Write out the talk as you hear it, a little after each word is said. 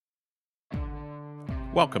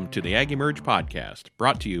Welcome to the Ag Emerge podcast,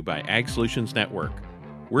 brought to you by Ag Solutions Network.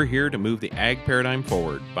 We're here to move the ag paradigm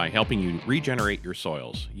forward by helping you regenerate your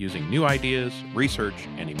soils using new ideas, research,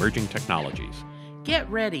 and emerging technologies. Get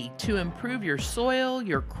ready to improve your soil,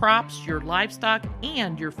 your crops, your livestock,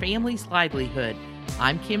 and your family's livelihood.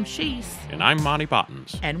 I'm Kim Sheese. And I'm Monty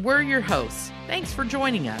Bottens. And we're your hosts. Thanks for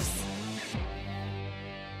joining us.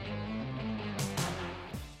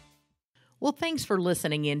 Well, thanks for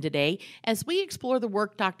listening in today as we explore the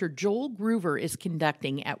work Dr. Joel Gruver is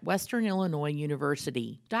conducting at Western Illinois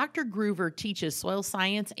University. Dr. Gruver teaches soil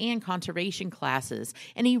science and conservation classes,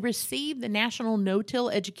 and he received the National No-Till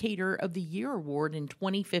Educator of the Year Award in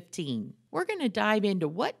 2015. We're going to dive into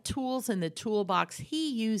what tools in the toolbox he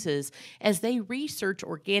uses as they research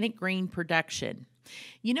organic grain production.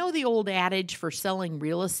 You know the old adage for selling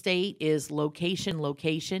real estate is location,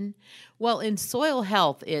 location? Well, in soil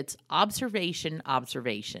health, it's observation,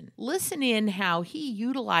 observation. Listen in how he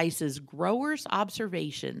utilizes growers'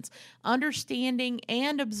 observations, understanding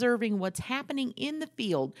and observing what's happening in the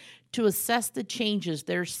field to assess the changes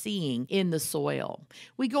they're seeing in the soil.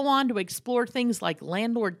 We go on to explore things like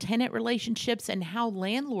landlord-tenant relationships and how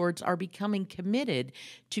landlords are becoming committed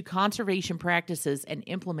to conservation practices and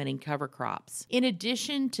implementing cover crops. In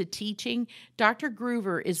addition to teaching, Dr.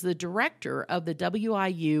 Gruver is the director of the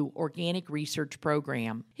WIU Organic Research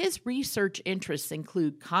Program. His research interests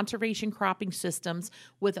include conservation cropping systems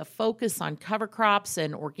with a focus on cover crops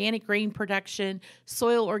and organic grain production,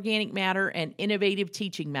 soil organic matter, and innovative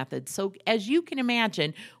teaching methods. So as you can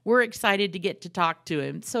imagine, we're excited to get to talk to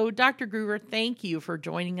him. So Dr. Gruver, thank you for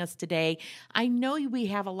joining us today. I know we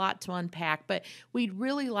have a lot to unpack, but we'd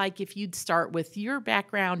really like if you'd start with your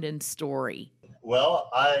background and story. Well,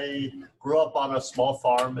 I grew up on a small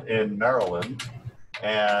farm in Maryland,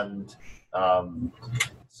 and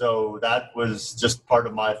so that was just part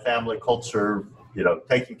of my family culture, you know,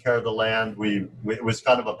 taking care of the land. It was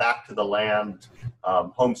kind of a back to the land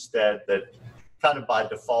homestead that kind of by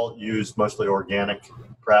default used mostly organic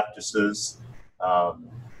practices.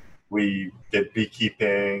 We did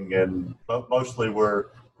beekeeping, and mostly we're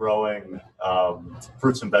growing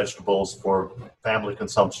fruits and vegetables for family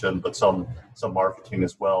consumption, but some marketing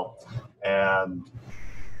as well. And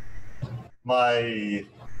my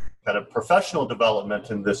kind of professional development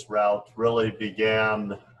in this route really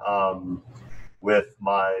began with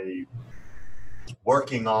my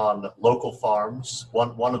working on local farms.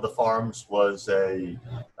 One of the farms was a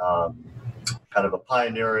kind of a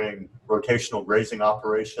pioneering rotational grazing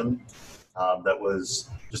operation that was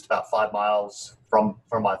just about 5 miles from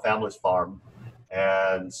my family's farm.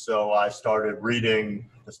 And so I started reading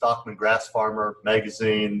the Stockman Grass Farmer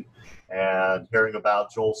magazine and hearing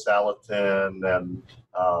about Joel Salatin and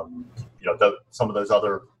some of those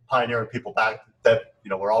other pioneering people back that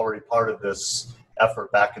were already part of this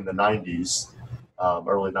effort back in the 90s,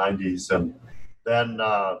 early 90s. And then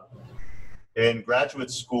in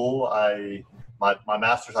graduate school, my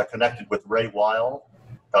master's, I connected with Ray Weil,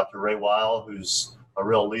 Dr. Ray Weil, who's a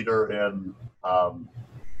real leader in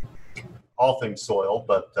all things soil,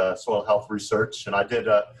 but soil health research. And I did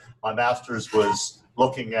my master's was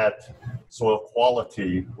looking at soil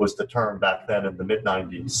quality, was the term back then in the mid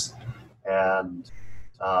 90s. And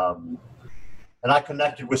I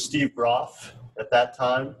connected with Steve Groff at that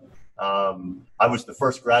time. I was the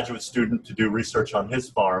first graduate student to do research on his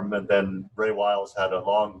farm, and then Ray Wiles had a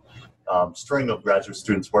long string of graduate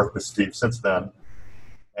students work with Steve since then,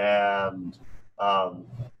 and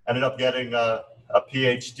ended up getting a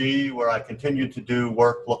PhD where I continued to do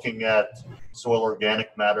work looking at soil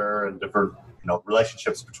organic matter and different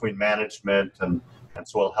relationships between management and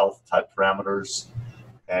soil health type parameters.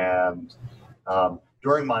 And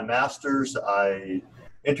during my master's, I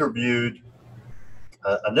interviewed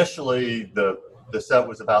initially the set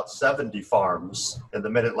was about 70 farms in the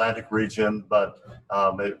Mid-Atlantic region, but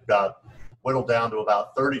it got whittled down to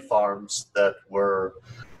about 30 farms that were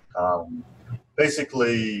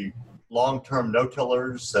basically long-term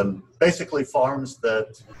no-tillers and basically farms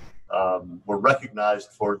that were recognized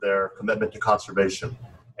for their commitment to conservation.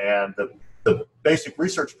 And the basic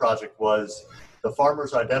research project was the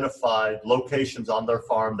farmers identified locations on their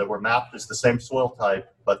farm that were mapped as the same soil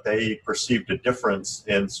type, but they perceived a difference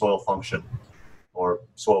in soil function or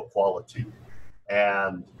soil quality.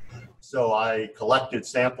 And so I collected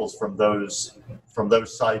samples from those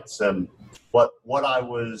sites, and what I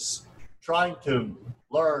was trying to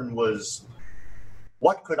learn was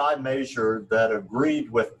what could I measure that agreed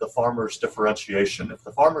with the farmer's differentiation. If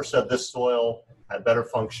the farmer said this soil had better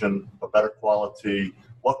function or better quality,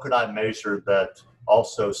 what could I measure that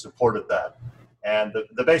also supported that? And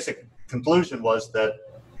the basic conclusion was that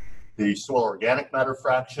The soil organic matter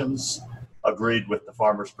fractions agreed with the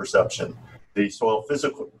farmer's perception. The soil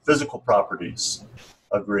physical properties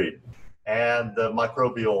agreed. And the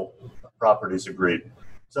microbial properties agreed.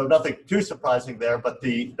 So nothing too surprising there, but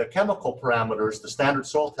the chemical parameters, the standard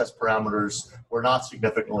soil test parameters, were not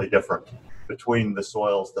significantly different between the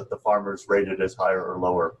soils that the farmers rated as higher or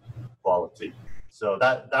lower quality. So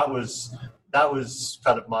that was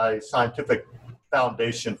kind of my scientific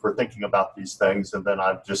foundation for thinking about these things, and then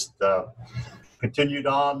I've just continued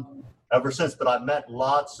on ever since. But I met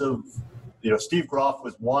lots of, Steve Groff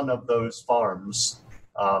was one of those farms.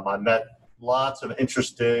 I met lots of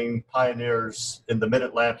interesting pioneers in the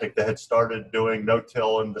Mid-Atlantic that had started doing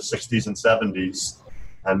no-till in the 60s and 70s.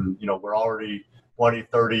 And, we're already 20,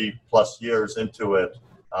 30 plus years into it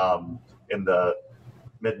in the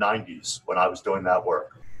mid-90s when I was doing that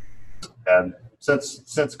work. And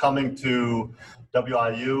since coming to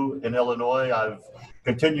WIU in Illinois, I've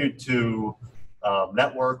continued to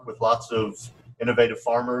network with lots of innovative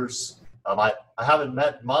farmers. I haven't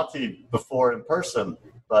met Monty before in person,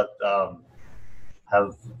 but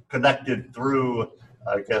have connected through,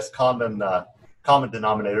 I guess, common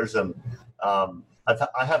denominators. And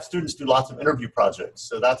I have students do lots of interview projects.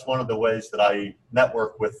 So that's one of the ways that I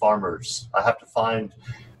network with farmers. I have to find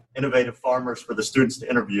innovative farmers for the students to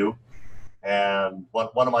interview. And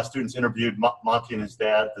one of my students interviewed Monty and his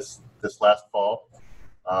dad this last fall.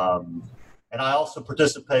 And I also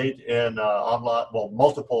participate in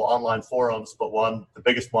multiple online forums, but the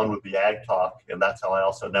biggest one would be Ag Talk, and that's how I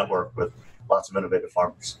also network with lots of innovative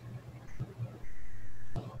farmers.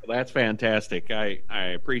 Well, that's fantastic. I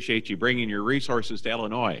appreciate you bringing your resources to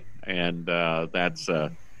Illinois, and that's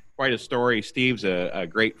quite a story. Steve's a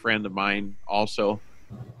great friend of mine also,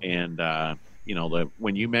 and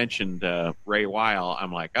when you mentioned Ray Weil,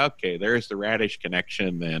 I'm like, okay, there's the Radish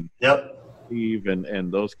connection, and yep. Steve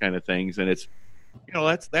and those kind of things. And it's,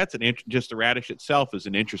 that's just the radish itself is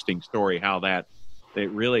an interesting story, how that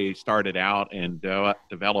really started out and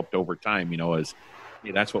developed over time, as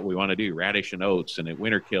that's what we want to do, radish and oats, and it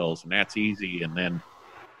winter kills, and that's easy. And then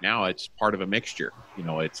now it's part of a mixture,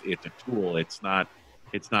 it's a tool. It's not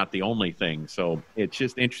the only thing. So it's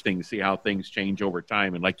just interesting to see how things change over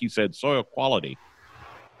time. And like you said, soil quality,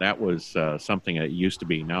 that was something that used to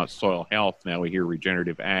be. Now it's soil health. Now we hear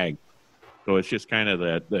regenerative ag. So it's just kind of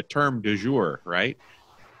the term du jour, right?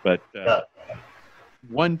 But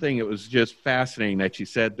one thing that was just fascinating that you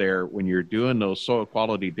said there, when you're doing those soil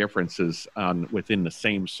quality differences within the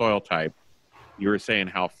same soil type, you were saying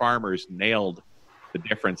how farmers nailed the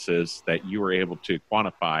differences that you were able to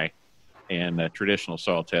quantify, and traditional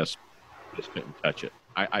soil tests just couldn't touch it.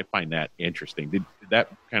 I find that interesting. Did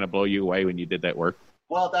that kind of blow you away when you did that work?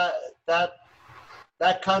 Well,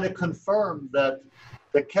 that kind of confirmed that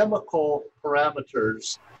the chemical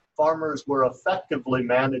parameters, farmers were effectively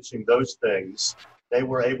managing those things. They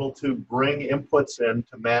were able to bring inputs in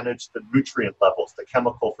to manage the nutrient levels, the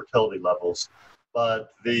chemical fertility levels. But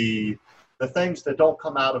the things that don't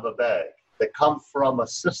come out of a bag, that come from a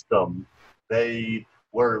system, they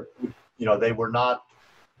were not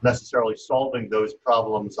necessarily solving those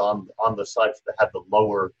problems on the sites that had the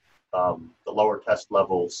lower test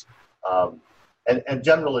levels. And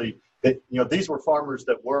generally, these were farmers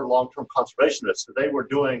that were long-term conservationists, so they were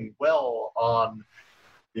doing well on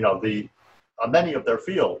many of their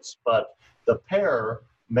fields. But the pear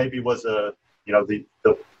maybe was the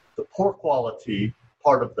poor quality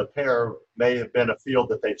part of the pear may have been a field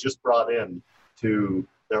that they just brought in to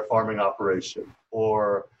their farming operation,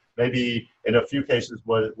 or maybe in a few cases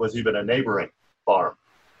was even a neighboring farm.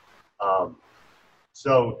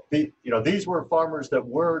 So these were farmers that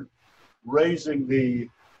were raising the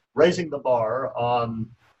bar on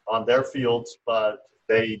their fields, but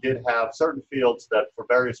they did have certain fields that, for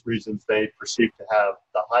various reasons, they perceived to have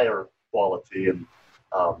the higher quality, and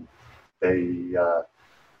they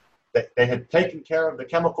had taken care of the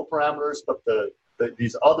chemical parameters, but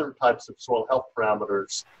these other types of soil health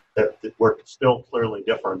parameters that were still clearly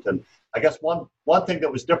different. And I guess one thing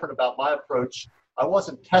that was different about my approach, I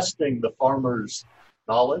wasn't testing the farmers'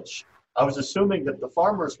 knowledge. I was assuming that the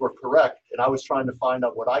farmers were correct, and I was trying to find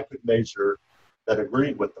out what I could measure that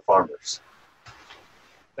agreed with the farmers.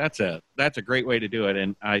 That's a great way to do it,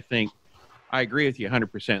 and I think I agree with you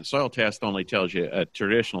 100%. Soil test only tells you, a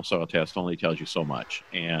traditional soil test only tells you so much.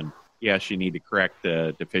 And yes, you need to correct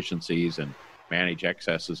the deficiencies and manage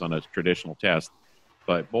excesses on a traditional test.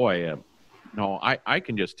 But boy, I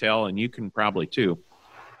can just tell, and you can probably too,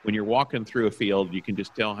 when you're walking through a field, you can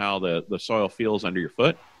just tell how the soil feels under your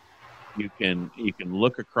foot. You can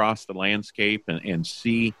look across the landscape and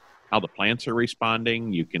see how the plants are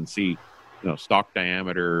responding. You can see stalk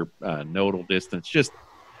diameter, nodal distance. Just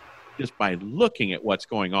by looking at what's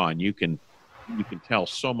going on, you can tell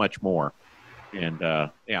so much more. And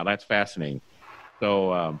that's fascinating.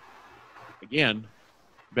 So again,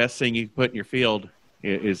 best thing you can put in your field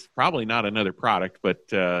is probably not another product, but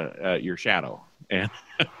your shadow. And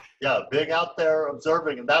being out there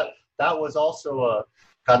observing, and that was also a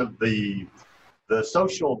kind of the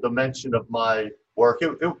social dimension of my work.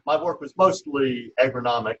 My work was mostly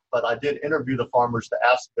agronomic, but I did interview the farmers to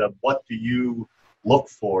ask them, what do you look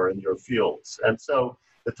for in your fields? And so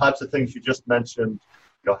the types of things you just mentioned,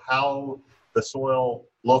 how the soil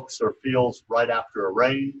looks or feels right after a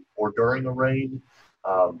rain or during a rain.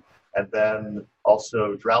 And then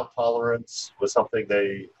also drought tolerance was something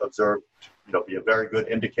they observed, be a very good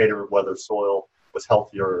indicator of whether soil was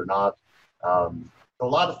healthier or not. So a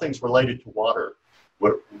lot of things related to water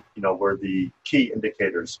were the key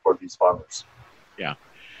indicators for these farmers. Yeah.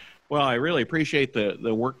 Well, I really appreciate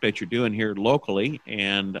the work that you're doing here locally.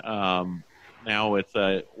 And now with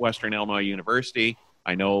Western Illinois University,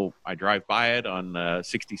 I know I drive by it on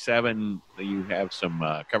 67. You have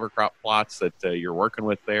some cover crop plots that you're working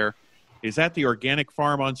with there. Is that the organic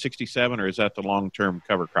farm on 67, or is that the long-term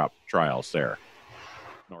cover crop trials there?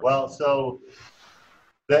 Well, so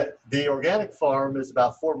the organic farm is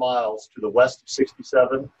about 4 miles to the west of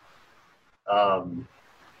 67.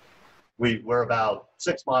 We're about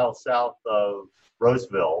 6 miles south of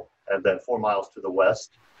Roseville, and then 4 miles to the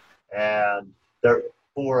west. And there,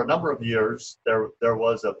 for a number of years, there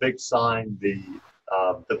was a big sign. The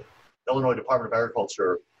Illinois Department of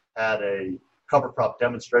Agriculture had a cover crop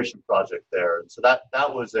demonstration project there, and so that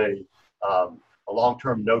was a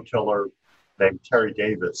long-term no-tiller named Terry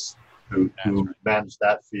Davis who managed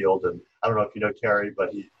that field. And I don't know if you know Terry,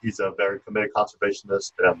 but he's a very committed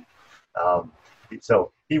conservationist, and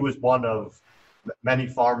so he was one of many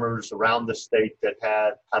farmers around the state that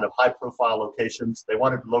had kind of high-profile locations. They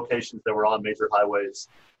wanted locations that were on major highways,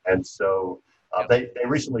 and so they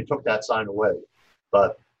recently took that sign away.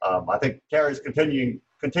 But I think Terry's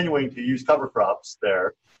continuing to use cover crops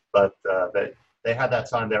there, but they had that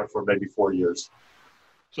sign there for maybe 4 years.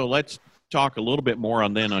 So let's talk a little bit more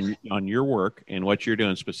on your work and what you're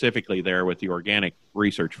doing specifically there with the organic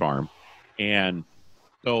research farm. And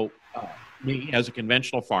so me as a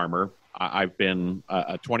conventional farmer, I've been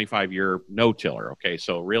a 25-year no-tiller. Okay,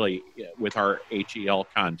 so really with our HEL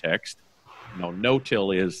context,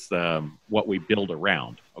 no-till is what we build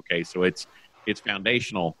around. Okay, so it's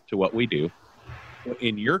foundational to what we do.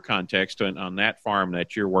 In your context, on that farm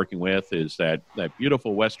that you're working with, is that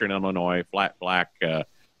beautiful Western Illinois, flat black,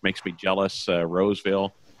 makes me jealous,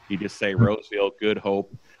 Roseville. You just say Roseville, Good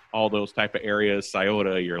Hope, all those type of areas,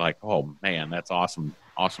 Scioto, you're like, oh man, that's awesome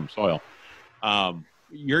soil.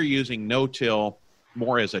 You're using no-till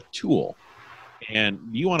more as a tool. And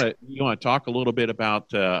you want to talk a little bit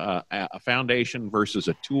about a foundation versus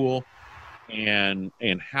a tool, and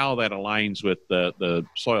how that aligns with the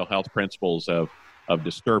soil health principles of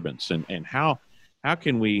disturbance, and how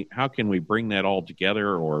can we bring that all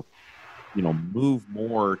together, or move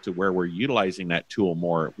more to where we're utilizing that tool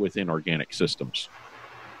more within organic systems?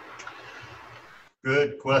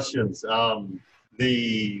 Good questions.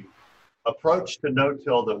 The approach to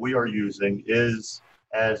no-till that we are using is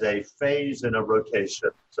as a phase in a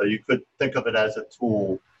rotation. So you could think of it as a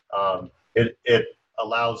tool. It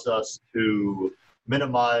allows us to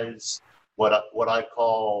minimize what I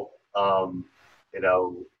call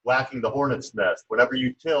whacking the hornet's nest. Whenever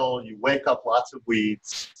you till, you wake up lots of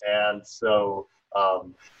weeds, and so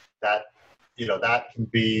that can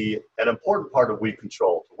be an important part of weed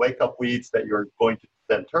control, to wake up weeds that you're going to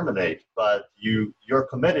then terminate. But you're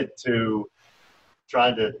committed to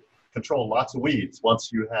trying to control lots of weeds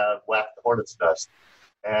once you have whacked the hornet's nest.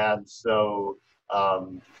 And so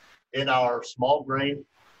in our small grain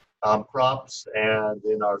crops and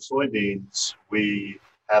in our soybeans, we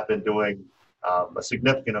have been doing a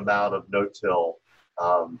significant amount of no-till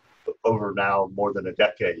over now more than a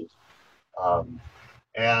decade.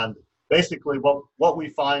 And basically what we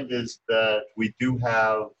find is that we do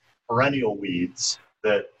have perennial weeds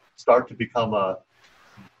that start to become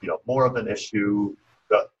more of an issue.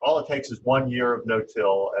 All it takes is 1 year of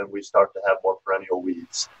no-till and we start to have more perennial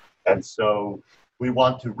weeds. And so we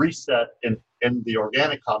want to reset in the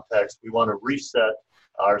organic context, we want to reset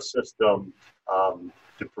our system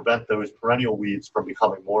to prevent those perennial weeds from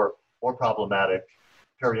becoming more problematic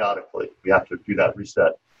periodically. We have to do that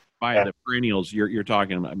reset. By the perennials, you're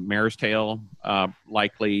talking about mare's tail,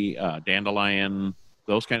 likely dandelion,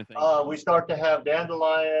 those kind of things? We start to have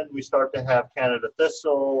dandelion, we start to have Canada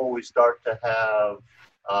thistle, we start to have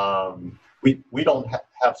we don't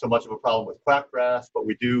have so much of a problem with quackgrass, but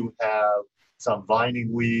we do have some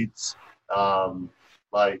vining weeds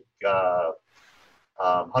like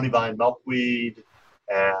honeyvine milkweed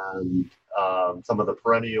and some of the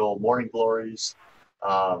perennial morning glories.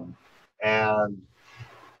 And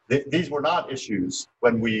these were not issues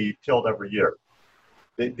when we tilled every year.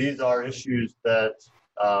 These are issues that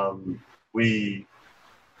we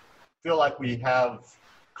feel like we have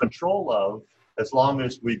control of as long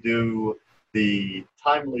as we do the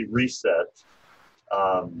timely reset.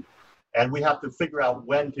 And we have to figure out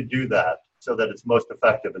when to do that so that it's most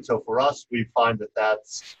effective. And so for us, we find that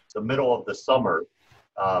that's the middle of the summer.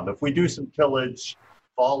 If we do some tillage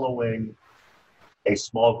following a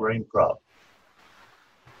small grain crop,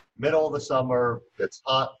 middle of the summer, it's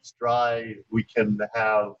hot, it's dry, we can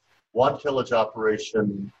have one tillage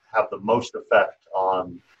operation have the most effect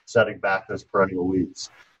on setting back those perennial weeds.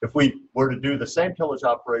 If we were to do the same tillage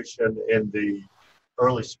operation in the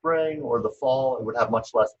early spring or the fall, it would have much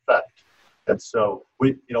less effect. And so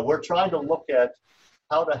we're trying to look at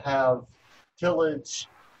how to have tillage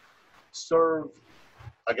serve,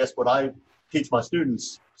 I guess what I teach my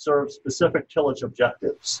students, serve specific tillage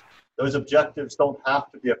objectives. Those objectives don't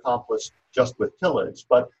have to be accomplished just with tillage,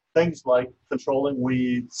 but things like controlling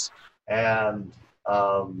weeds and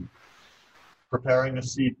preparing a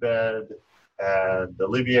seed bed and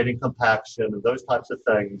alleviating compaction and those types of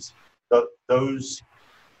things. Those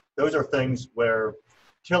are things where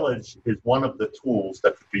tillage is one of the tools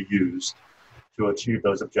that could be used to achieve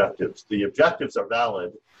those objectives. The objectives are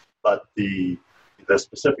valid, but the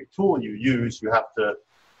specific tool you use, you have to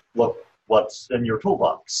look what's in your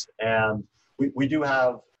toolbox. And we do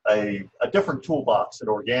have a different toolbox in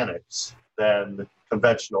organics than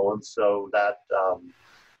conventional, and so that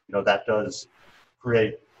that does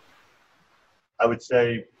create, I would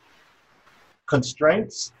say,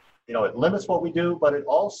 constraints. It limits what we do, but it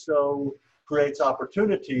also creates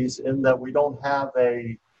opportunities in that we don't have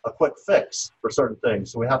a quick fix for certain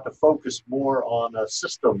things. So we have to focus more on a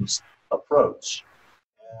systems approach.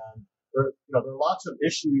 And there are lots of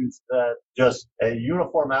issues that just a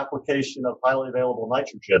uniform application of highly available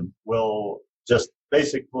nitrogen will just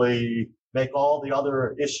basically make all the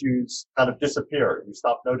other issues kind of disappear. You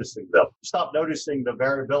stop noticing them. You stop noticing the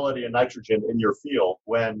variability in nitrogen in your field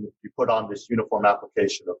when you put on this uniform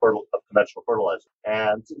application of conventional fertilizer.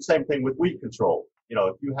 And it's the same thing with weed control.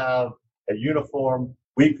 If you have a uniform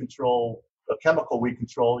weed control, a chemical weed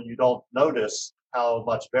control, you don't notice how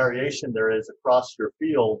much variation there is across your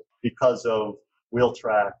field because of wheel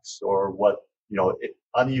tracks or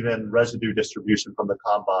uneven residue distribution from the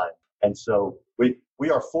combine. And so we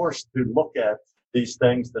are forced to look at these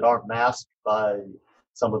things that aren't masked by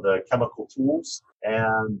some of the chemical tools.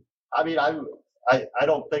 And I mean, I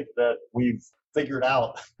don't think that we've figured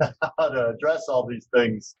out how to address all these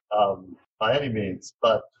things by any means,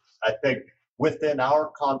 but I think within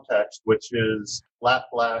our context, which is flat,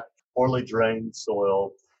 black, poorly drained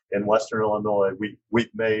soil in Western Illinois,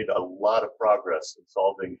 we've made a lot of progress in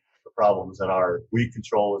solving the problems, and our weed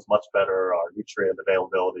control is much better, our nutrient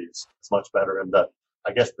availability is much better. And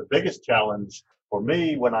I guess the biggest challenge for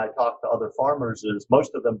me when I talk to other farmers is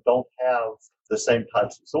most of them don't have the same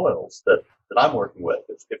types of soils that I'm working with.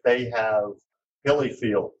 If they have hilly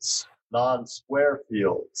fields, non-square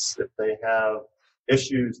fields, if they have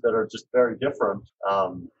issues that are just very different,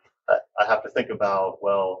 I have to think about,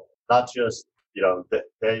 well, not just, that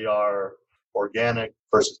they are organic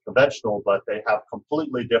versus conventional, but they have a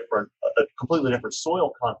completely different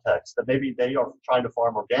soil context, that maybe they are trying to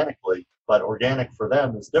farm organically, but organic for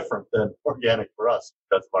them is different than organic for us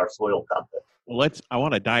because of our soil content. Well, I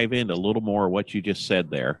want to dive into a little more what you just said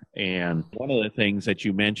there. And one of the things that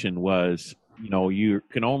you mentioned was, you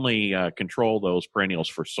can only control those perennials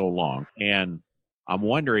for so long. And I'm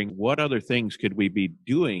wondering what other things could we be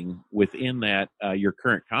doing within that, your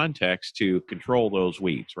current context to control those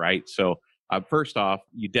weeds, right? So first off,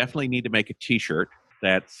 you definitely need to make a T-shirt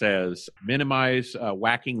that says minimize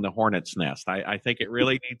whacking the hornet's nest. I think it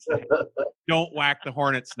really needs to, don't whack the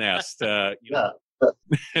hornet's nest.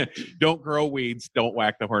 Don't grow weeds, don't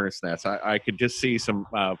whack the hornet's nest. I could just see some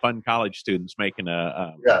fun college students making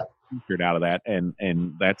a T-shirt out of that, and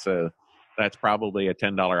that's probably a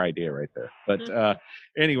 $10 idea right there. But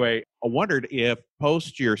anyway, I wondered if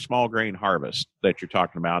post your small grain harvest that you're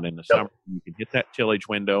talking about in the summer, you can hit that tillage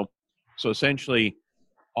window. So essentially,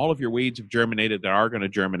 all of your weeds have germinated that are going to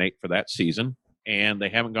germinate for that season, and they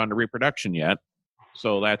haven't gone to reproduction yet.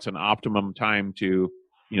 So that's an optimum time to,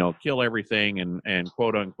 kill everything and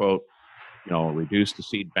quote unquote, reduce the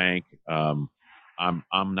seed bank. I'm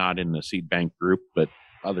not in the seed bank group, but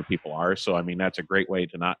other people are. So, I mean, that's a great way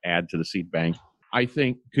to not add to the seed bank. I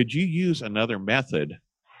think, could you use another method,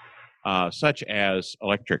 such as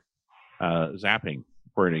electric zapping,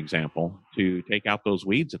 for an example, to take out those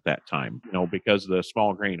weeds at that time? Because the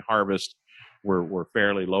small grain harvest, we're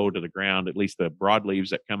fairly low to the ground, at least the broadleaves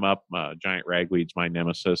that come up. Giant ragweed's my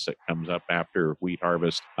nemesis that comes up after wheat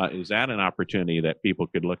harvest. Is that an opportunity that people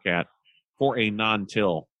could look at for a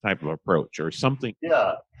non-till type of approach or something?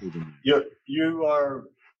 Yeah, you are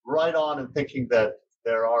right on in thinking that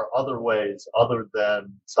there are other ways other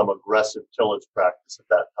than some aggressive tillage practice at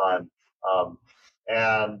that time.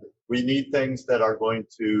 And we need things that are going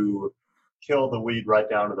to kill the weed right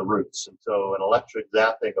down to the roots. And so an electric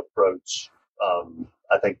zapping approach,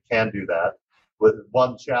 I think, can do that. With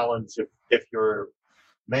one challenge, if your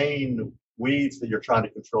main weeds that you're trying to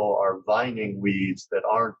control are vining weeds that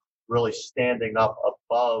aren't really standing up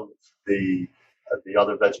above the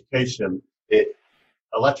other vegetation,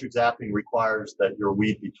 electric zapping requires that your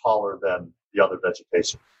weed be taller than the other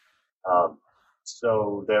vegetation.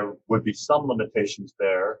 So there would be some limitations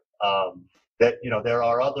there. There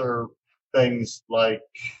are other things like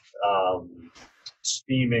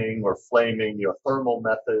steaming or flaming, thermal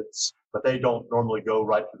methods, but they don't normally go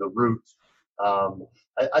right to the root.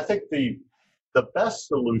 I think the best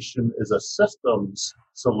solution is a systems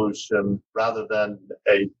solution rather than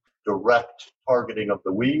a direct targeting of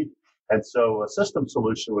the weed. And so a system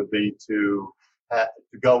solution would be to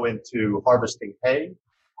go into harvesting hay,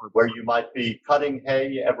 where you might be cutting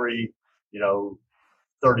hay every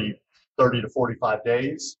 30 to 45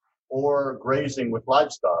 days, or grazing with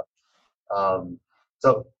livestock.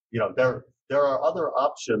 So there are other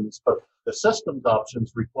options, but the systems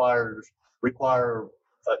options require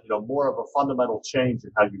more of a fundamental change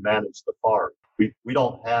in how you manage the farm. We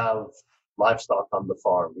don't have livestock on the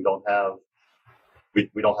farm. We don't have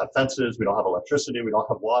fences. We don't have electricity. We don't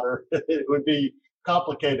have water. It would be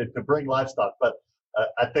complicated to bring livestock, but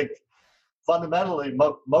I think fundamentally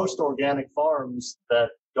most organic farms that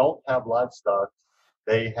don't have livestock,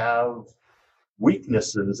 they have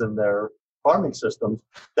weaknesses in their farming systems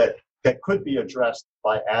that could be addressed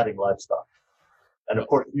by adding livestock. And of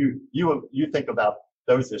course, you think about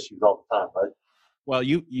those issues all the time, right? Well,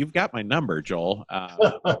 you've got my number, Joel.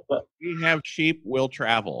 We have sheep, we'll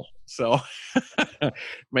travel. So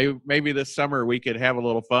maybe this summer we could have a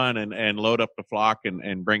little fun and load up the flock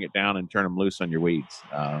and bring it down and turn them loose on your weeds.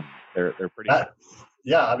 They're pretty.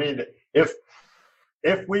 Yeah, I mean, if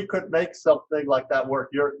we could make something like that work,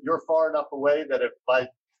 you're far enough away that it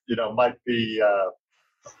might be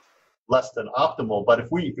less than optimal. But if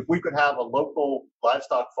we could have a local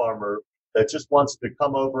livestock farmer that just wants to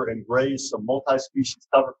come over and graze some multi-species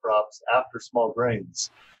cover crops after small grains,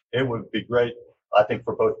 it would be great, I think,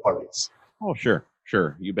 for both parties. Oh, sure,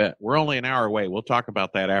 you bet. We're only an hour away. We'll talk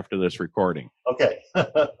about that after this recording. Okay.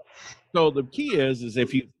 So the key is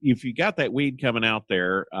if you got that weed coming out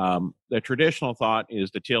there, the traditional thought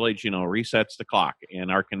is the tillage, resets the clock. And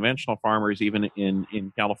our conventional farmers, even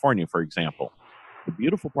in California, for example, the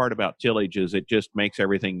beautiful part about tillage is it just makes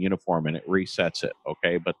everything uniform and it resets it.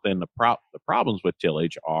 Okay, but then the problems with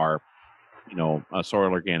tillage are,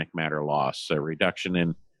 soil organic matter loss, a reduction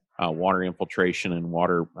in water infiltration and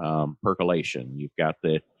water percolation. You've got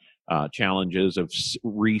the challenges of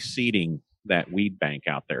reseeding that weed bank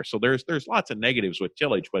out there. So there's lots of negatives with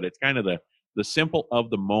tillage, but it's kind of the simple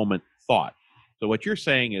of the moment thought. So what you're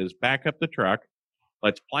saying is back up the truck.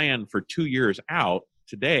 Let's plan for 2 years out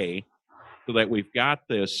today, so that we've got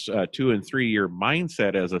this 2 and 3 year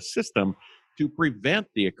mindset as a system to prevent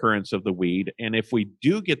the occurrence of the weed. And if we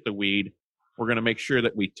do get the weed, we're going to make sure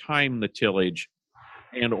that we time the tillage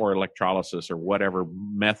and or electrolysis or whatever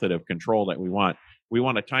method of control that we want. We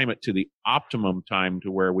want to time it to the optimum time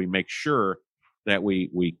to where we make sure that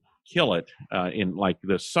we kill it in like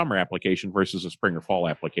the summer application versus a spring or fall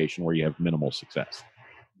application where you have minimal success.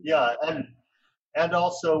 Yeah, and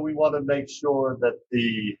also we want to make sure that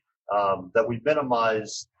that we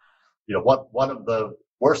minimize, one of the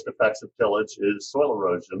worst effects of tillage is soil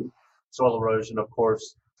erosion. Soil erosion, of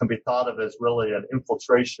course, can be thought of as really an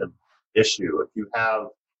infiltration issue. If you have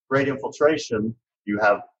great infiltration, you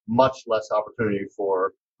have much less opportunity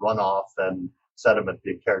for runoff and sediment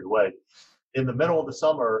being carried away. In the middle of the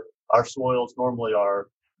summer, our soils normally are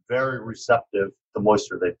very receptive to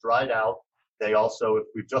moisture. They've dried out. They also, if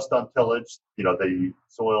we've just done tillage, the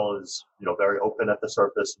soil is, very open at the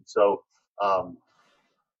surface. And so,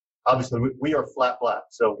 obviously we are flat black.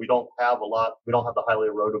 So we don't have the highly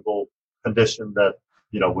erodible condition that,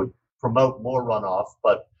 would promote more runoff.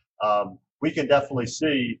 But we can definitely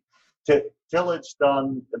see tillage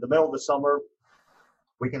done in the middle of the summer.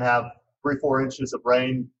 We can have 3-4 inches of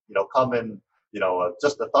rain, come in,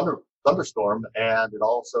 just a thunderstorm, and it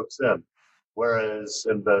all soaks in. Whereas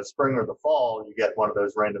in the spring or the fall, you get one of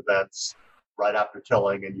those rain events right after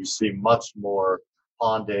tilling, and you see much more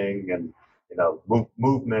ponding and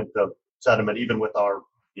movement of sediment, even with our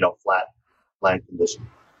flat land condition.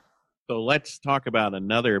 So let's talk about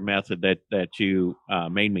another method that you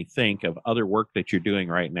made me think of other work that you're doing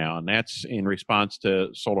right now, and that's in response to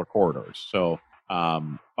solar corridors. So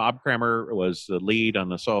Bob Kremer was the lead on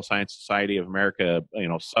the Soil Science Society of America,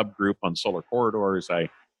 subgroup on solar corridors. I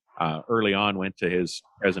early on went to his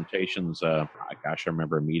presentations. I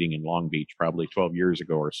remember a meeting in Long Beach probably 12 years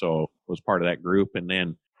ago or so. Was part of that group, and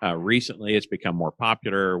then recently it's become more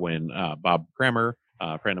popular when Bob Kremer,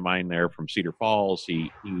 a friend of mine there from Cedar Falls,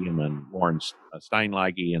 he and Lauren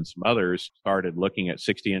Steinlage and some others started looking at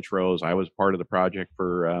 60-inch rows. I was part of the project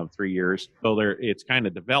for 3 years. So it's kind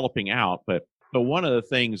of developing out. But so one of the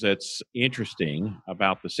things that's interesting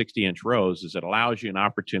about the 60-inch rows is it allows you an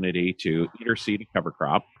opportunity to interseed a cover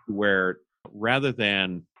crop where rather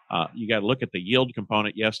than you got to look at the yield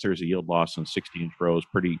component. Yes, there's a yield loss on 60-inch rows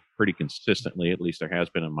pretty consistently. At least there has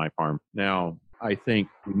been on my farm. Now, I think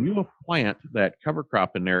when you plant that cover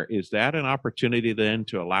crop in there, is that an opportunity then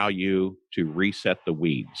to allow you to reset the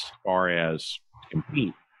weeds as far as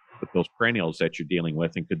compete with those perennials that you're dealing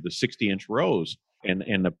with? And could the 60-inch rows and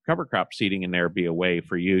the cover crop seeding in there be a way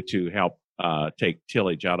for you to help take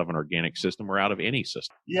tillage out of an organic system or out of any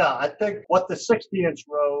system? Yeah, I think what the 60-inch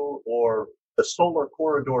row or the solar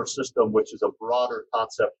corridor system, which is a broader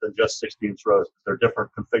concept than just 60-inch rows, they're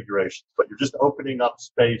different configurations, but you're just opening up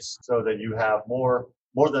space so that you have more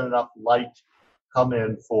than enough light come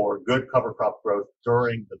in for good cover crop growth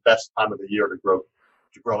during the best time of the year to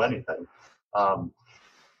grow anything.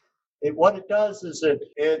 What it does is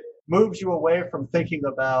it moves you away from thinking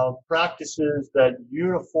about practices that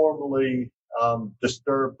uniformly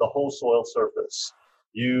disturb the whole soil surface.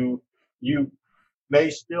 You may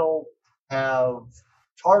still have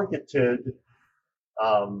targeted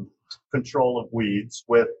control of weeds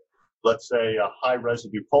with, let's say, a high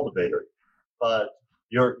residue cultivator, but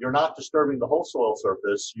you're not disturbing the whole soil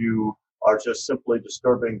surface. You are just simply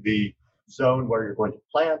disturbing the zone where you're going to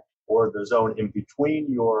plant or the zone in between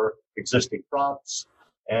your existing crops,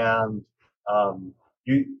 and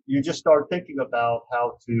you just start thinking about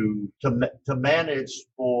how to manage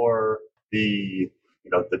for the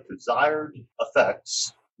desired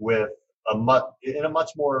effects with in a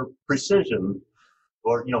much more precision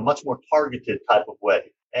or much more targeted type of way.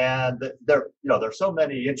 And there's so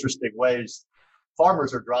many interesting ways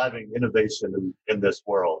farmers are driving innovation in this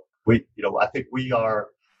world. I think we are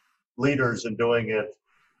leaders in doing it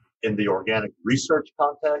in the organic research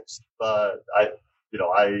context, but I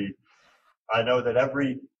know that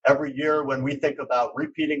every year when we think about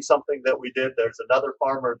repeating something that we did, there's another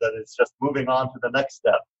farmer that is just moving on to the next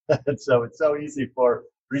step. And so it's so easy for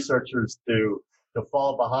researchers to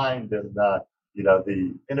fall behind in the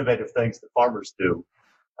innovative things that farmers do.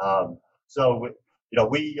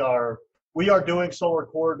 We are doing solar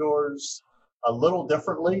corridors a little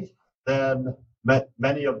differently than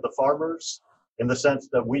many of the farmers, in the sense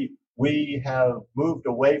that we have moved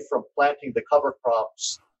away from planting the cover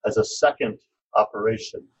crops as a second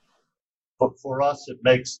operation. But for us, it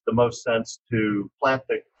makes the most sense to plant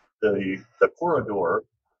the corridor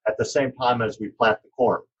at the same time as we plant the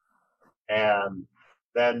corn. And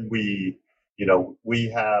then we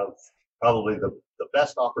have probably the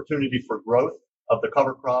best opportunity for growth of the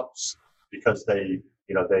cover crops because they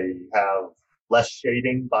have less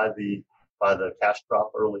shading by the cash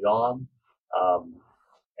crop early on.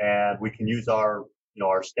 And we can use our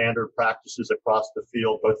standard practices across the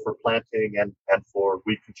field, both for planting and for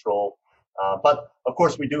weed control. But of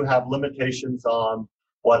course, we do have limitations on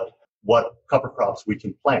what cover crops we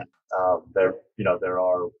can plant. There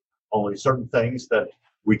are only certain things that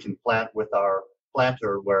we can plant with our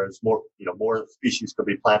planter, whereas more species could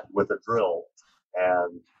be planted with a drill.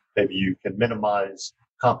 And maybe you can minimize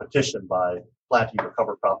competition by planting your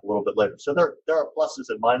cover crop a little bit later. So there are pluses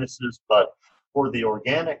and minuses, but for the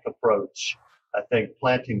organic approach, I think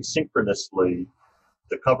planting synchronously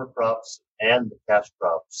the cover crops and the cash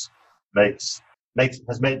crops has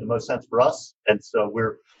made the most sense for us. And so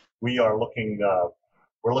we're looking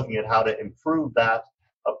at how to improve that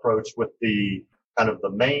approach with the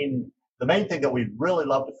main thing that we'd really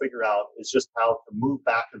love to figure out is just how to move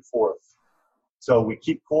back and forth. So we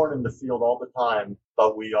keep corn in the field all the time,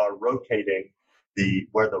 but we are rotating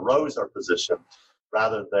where the rows are positioned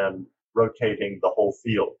rather than rotating the whole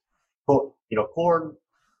field. Corn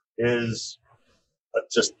is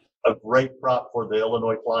just a great crop for the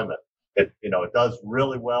Illinois climate. It does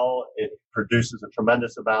really well. It produces a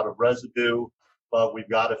tremendous amount of residue, but we've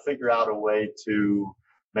got to figure out a way to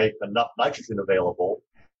make enough nitrogen available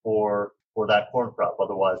for that corn crop.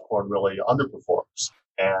 Otherwise, corn really underperforms.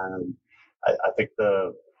 And I think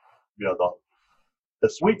the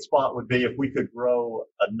sweet spot would be if we could grow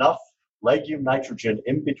enough legume nitrogen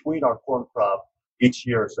in between our corn crop each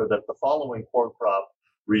year so that the following corn crop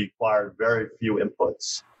required very few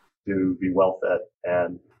inputs to be well fed.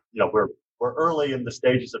 And we're early in the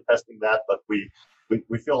stages of testing that, but we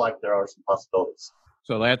feel like there are some possibilities.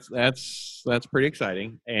 So that's pretty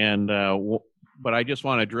exciting. And but I just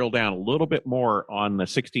want to drill down a little bit more on the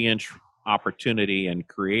 60-inch opportunity and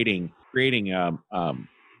creating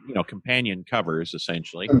companion covers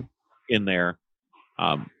essentially in there.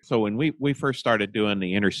 So when we first started doing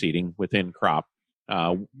the interseeding within crop,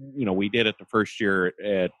 we did it the first year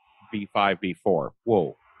at V5, V4.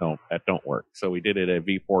 Whoa, no, that don't work. So we did it at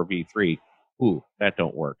V4, V3. Ooh, that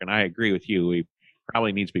don't work. And I agree with you. We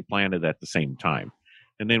probably needs to be planted at the same time.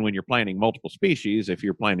 And then when you're planting multiple species, if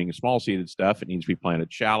you're planting small seeded stuff, it needs to be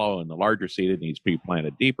planted shallow, and the larger seeded needs to be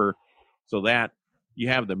planted deeper. So that you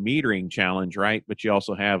have the metering challenge, right? But you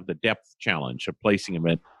also have the depth challenge of placing them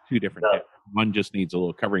at two different depths. One just needs a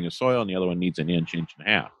little covering of soil, and the other one needs an inch and a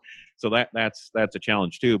half. So that's a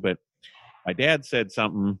challenge too. But my dad said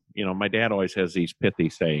something. My dad always has these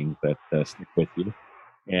pithy sayings that stick with you.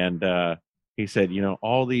 And he said,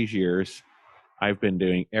 all these years I've been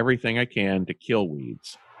doing everything I can to kill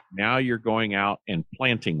weeds. Now you're going out and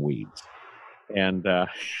planting weeds. And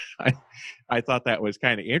I thought that was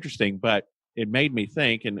kind of interesting, but it made me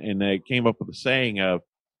think, and I came up with a saying of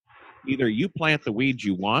either you plant the weeds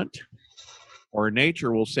you want, or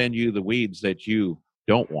nature will send you the weeds that you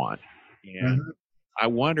don't want. And I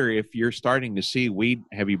wonder if you're starting to see weed.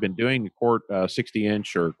 Have you been doing the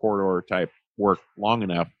 60-inch or corridor type work long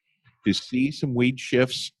enough to see some weed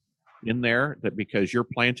shifts in there, that because you're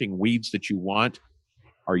planting weeds that you want,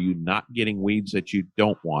 are you not getting weeds that you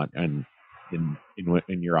don't want? And in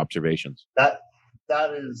your observations, that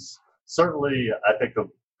is certainly, I think, a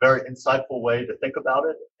very insightful way to think about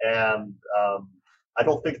it. And I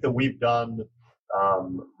don't think that we've done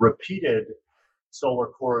repeated solar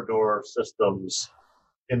corridor systems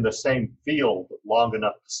in the same field long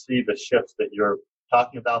enough to see the shifts that you're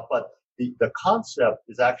talking about. But the concept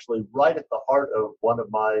is actually right at the heart of one of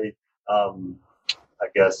my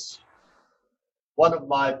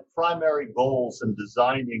primary goals in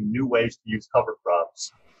designing new ways to use cover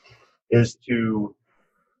crops is to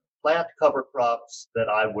plant cover crops that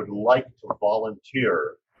I would like to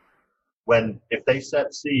volunteer. If they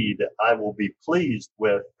set seed, I will be pleased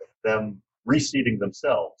with them reseeding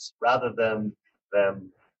themselves rather than them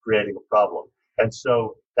creating a problem. And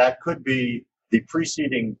so that could be the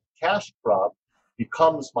preceding cash crop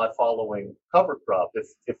becomes my following cover crop.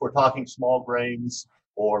 If we're talking small grains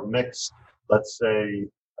or mixed, let's say,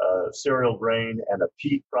 cereal grain and a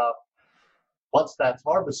pea crop, once that's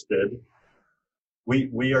harvested,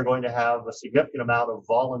 we are going to have a significant amount of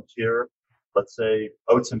volunteer, let's say,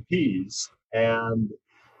 oats and peas, and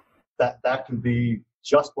that can be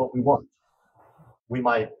just what we want. We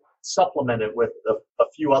might supplement it with a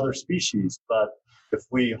few other species, but if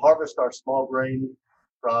we harvest our small grain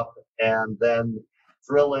crop and then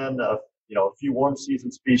drill in a few warm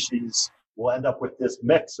season species, we'll end up with this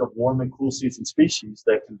mix of warm and cool season species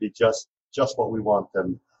that can be just what we want.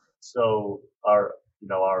 And so our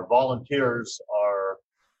volunteers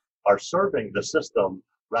are serving the system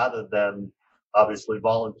rather than obviously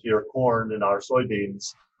volunteer corn in our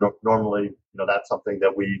soybeans. Normally, that's something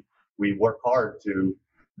that we work hard to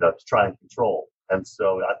try and control. And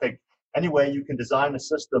so I think any way you can design a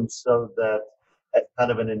system so that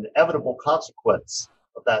kind of an inevitable consequence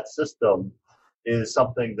of that system is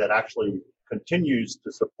something that actually continues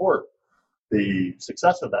to support the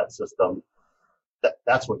success of that system,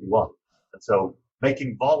 that's what you want. And so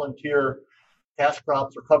making volunteer cash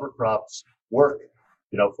crops or cover crops work,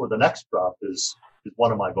 for the next crop is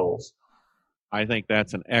one of my goals. I think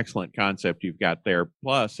that's an excellent concept you've got there.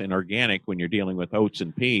 Plus, in organic, when you're dealing with oats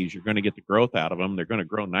and peas, you're going to get the growth out of them. They're going to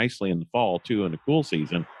grow nicely in the fall, too, in the cool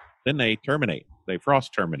season. Then they terminate. They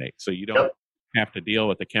frost terminate. So you don't have to deal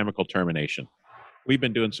with the chemical termination. We've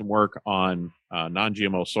been doing some work on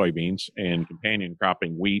non-GMO soybeans and companion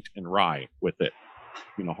cropping wheat and rye with it.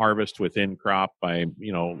 Harvest within crop by,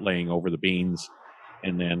 laying over the beans.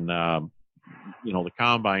 And then, the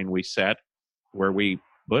combine we set where we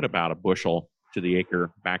put about a bushel to the acre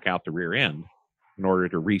back out the rear end in order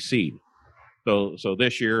to reseed. So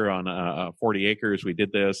this year on 40 acres, we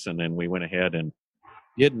did this, and then we went ahead and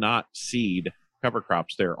did not seed cover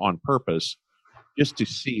crops there on purpose just to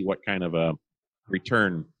see what kind of a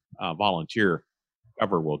return volunteer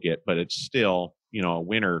cover we'll get. But it's still, a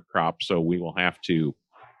winter crop, so we will have to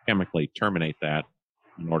chemically terminate that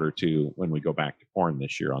in order to, when we go back to corn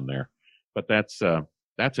this year on there. But that's an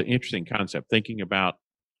interesting concept, thinking about,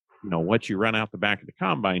 what you run out the back of the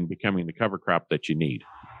combine becoming the cover crop that you need.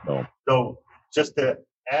 So just to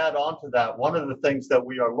add on to that, one of the things that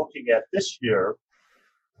we are looking at this year,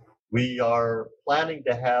 we are planning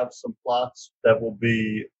to have some plots that will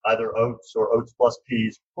be either oats or oats plus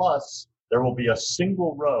peas, plus there will be a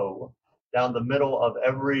single row down the middle of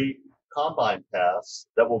every combine pass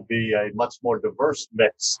that will be a much more diverse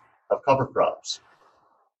mix of cover crops.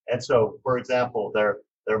 And so, for example,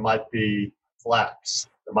 there might be flax,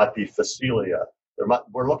 there might be phacelia.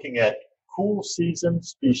 We're looking at cool season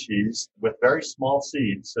species with very small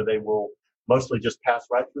seeds, so they will mostly just pass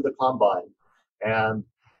right through the combine. And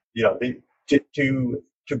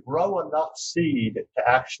to grow enough seed to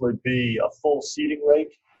actually be a full seeding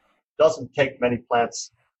rate doesn't take many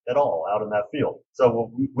plants at all out in that field.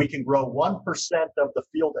 So we can grow 1% of the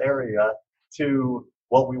field area to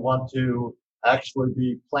what we want to actually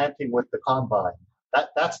be planting with the combine.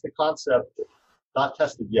 That's the concept, not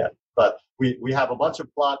tested yet, but we have a bunch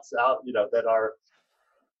of plots out, that are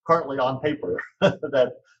currently on paper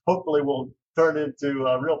that hopefully will turn into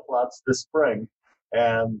real plots this spring,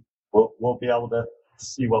 and we'll be able to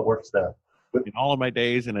see what works there. In all of my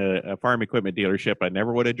days in a farm equipment dealership, I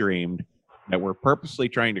never would have dreamed that we're purposely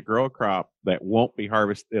trying to grow a crop that won't be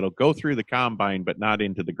harvested. It'll go through the combine, but not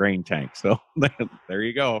into the grain tank. So there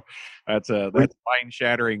you go. That's a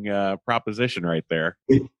mind-shattering proposition right there.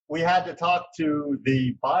 We had to talk to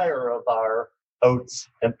the buyer of our oats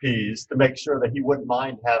and peas to make sure that he wouldn't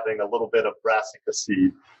mind having a little bit of brassica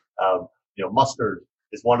seed. Mustard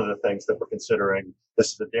is one of the things that we're considering.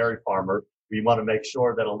 This is a dairy farmer. We want to make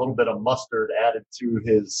sure that a little bit of mustard added to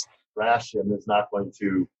his ration is not going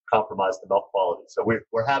to compromise the milk quality. So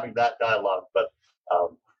we're having that dialogue, but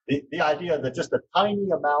the idea that just a tiny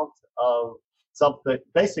amount of something,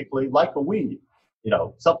 basically like a weed,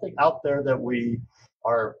 something out there that we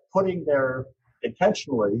are putting there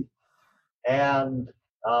intentionally, and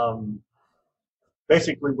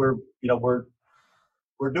basically we're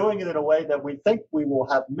doing it in a way that we think we will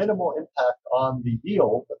have minimal impact on the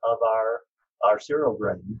yield of our cereal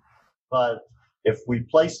grain, but if we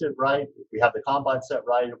place it right, if we have the combine set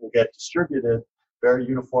right, it will get distributed very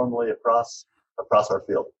uniformly across our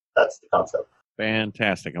field. That's the concept.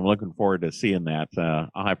 Fantastic. I'm looking forward to seeing that.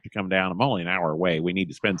 I'll have to come down. I'm only an hour away. We need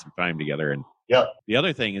to spend some time together. And yeah. The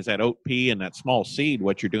other thing is that oat pea and that small seed,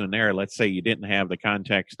 what you're doing there, let's say you didn't have the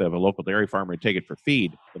context of a local dairy farmer to take it for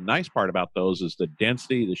feed. The nice part about those is the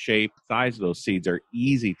density, the shape, size of those seeds are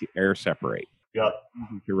easy to air separate. Yeah.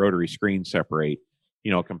 Your rotary screen separate,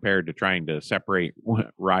 compared to trying to separate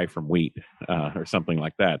rye from wheat or something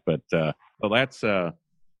like that. But so that's,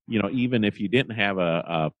 even if you didn't have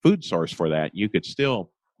a food source for that, you could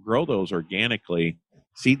still grow those organically,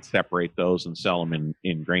 seed separate those, and sell them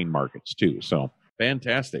in grain markets too. So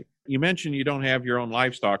fantastic. You mentioned you don't have your own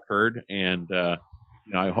livestock herd, and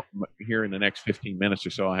I hope here in the next 15 minutes or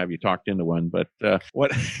so I'll have you talked into one. But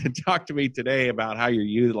talk to me today about how you're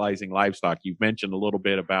utilizing livestock. You've mentioned a little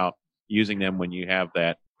bit about using them when you have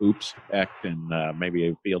that oops effect, and maybe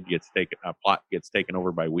a plot gets taken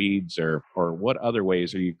over by weeds, or what other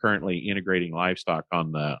ways are you currently integrating livestock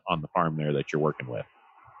on the farm there that you're working with?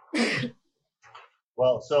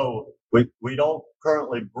 Well, so we don't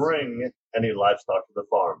currently bring any livestock to the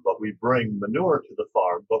farm, but we bring manure to the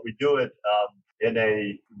farm, but we do it in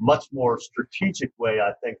a much more strategic way,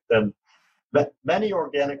 I think, than many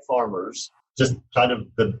organic farmers. Just kind of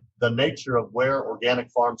the nature of where organic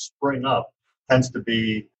farms spring up tends to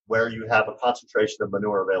be where you have a concentration of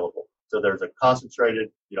manure available. So there's a concentrated,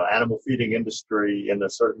 animal feeding industry in a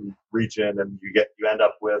certain region, and you end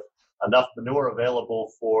up with enough manure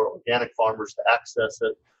available for organic farmers to access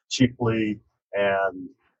it cheaply and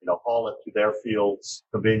haul it to their fields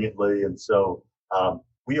conveniently. And so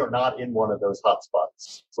we are not in one of those hot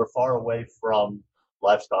spots. We're far away from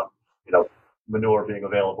livestock, manure being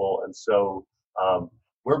available. And so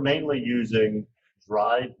we're mainly using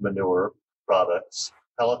dried manure products,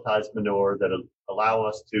 pelletized manure that allow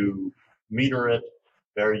us to meter it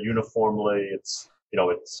very uniformly. It's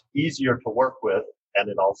easier to work with, and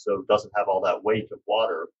it also doesn't have all that weight of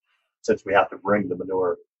water since we have to bring the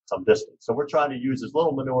manure some distance. So we're trying to use as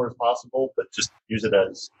little manure as possible, but just use it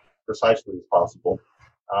as precisely as possible.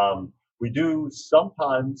 We do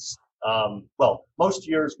sometimes, most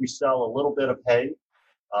years we sell a little bit of hay,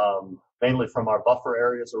 mainly from our buffer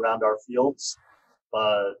areas around our fields.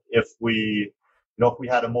 But if we if we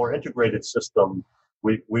had a more integrated system,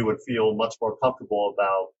 we would feel much more comfortable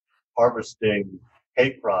about harvesting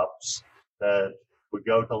hay crops that would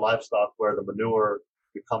go to livestock where the manure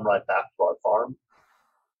would come right back to our farm,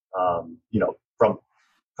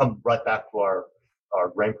 come right back to our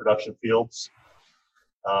grain production fields.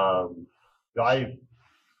 I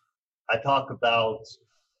talk about,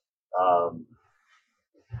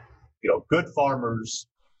 good farmers,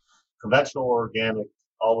 conventional organic,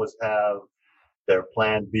 always have their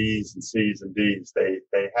plan Bs and Cs and Ds.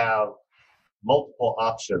 They have multiple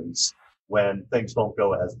options when things don't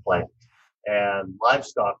go as planned. And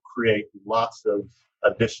livestock create lots of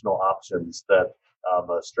additional options that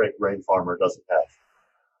a straight grain farmer doesn't have.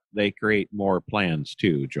 They create more plans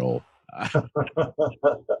too, Joel.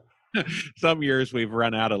 Some years we've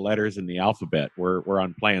run out of letters in the alphabet. We're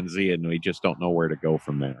on plan Z and we just don't know where to go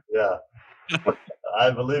from there. Yeah, I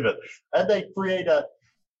believe it. And they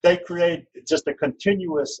create just a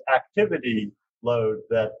continuous activity load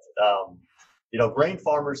that, grain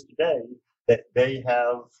farmers today, that they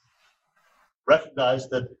have recognized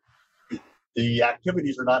that the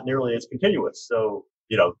activities are not nearly as continuous. So,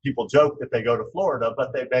 people joke that they go to Florida,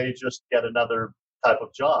 but they may just get another type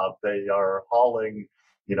of job. They are hauling,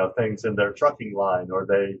 things in their trucking line, or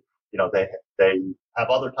they have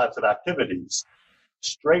other types of activities.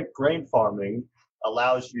 Straight grain farming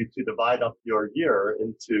allows you to divide up your year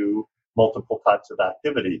into multiple types of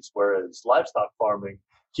activities, whereas livestock farming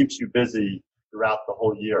keeps you busy throughout the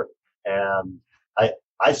whole year. And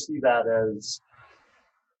I see that as,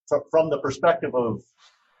 from the perspective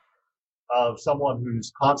of someone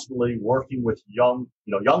who's constantly working with young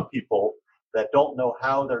people that don't know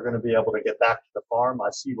how they're going to be able to get back to the farm. I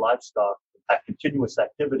see livestock, that continuous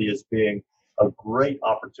activity, as being a great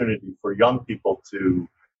opportunity for young people to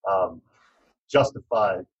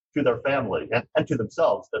justify to their family and to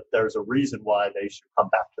themselves that there's a reason why they should come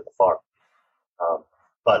back to the farm.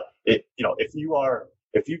 But if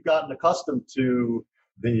you've gotten accustomed to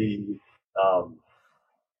the,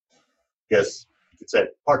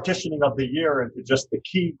 partitioning of the year into just the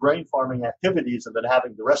key grain farming activities and then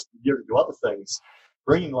having the rest of the year to do other things,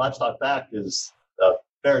 bringing livestock back is a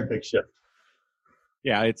very big shift.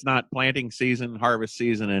 Yeah, it's not planting season, harvest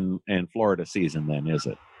season, and Florida season then, is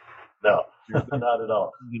it? No, not at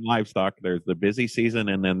all. In livestock, there's the busy season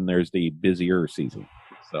and then there's the busier season.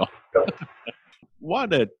 So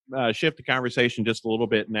wanted to shift the conversation just a little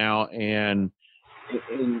bit now, and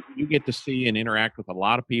you get to see and interact with a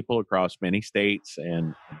lot of people across many states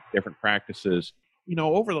and different practices.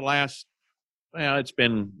 Over the last, it's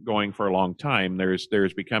been going for a long time,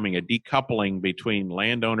 there's becoming a decoupling between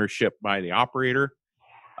land ownership by the operator,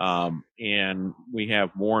 and we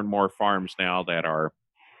have more and more farms now that are,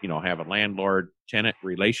 have a landlord-tenant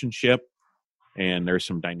relationship, and there's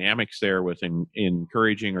some dynamics there with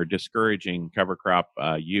encouraging or discouraging cover crop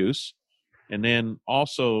use. And then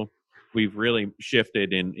also, we've really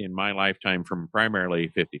shifted in my lifetime from primarily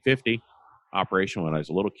 50-50 operation when I was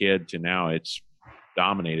a little kid to now it's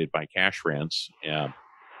dominated by cash rents.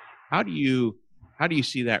 How do you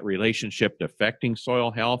see that relationship affecting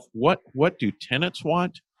soil health? What do tenants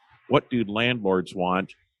want? What do landlords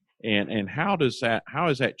want? And how is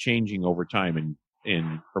that changing over time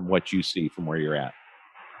in from what you see from where you're at?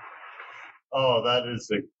 Oh, that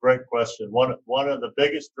is a great question. One of the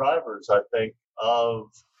biggest drivers, I think,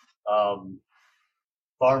 of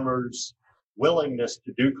farmers' willingness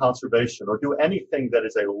to do conservation or do anything that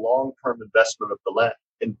is a long-term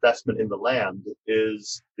investment in the land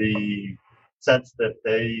is the sense that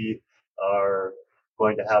they are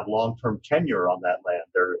going to have long-term tenure on that land.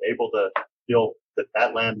 They're able to feel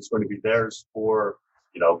that land is going to be theirs for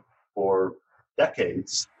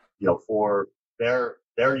decades, for their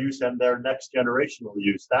use and their next generational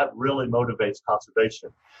use. That really motivates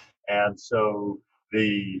conservation. And so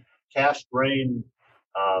the cash grain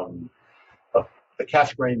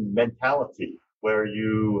mentality, where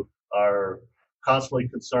you are constantly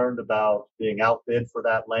concerned about being outbid for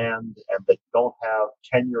that land and that you don't have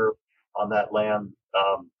tenure on that land,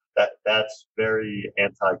 that's very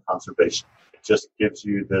anti-conservation. It just gives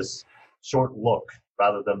you this short look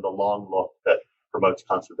rather than the long look that promotes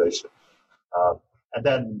conservation. And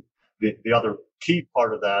then the other key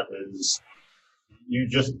part of that is you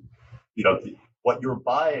just, what you're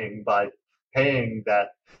buying by paying that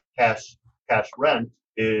cash rent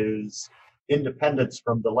is independence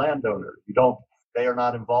from the landowner. They are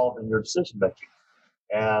not involved in your decision making.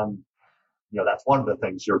 And, that's one of the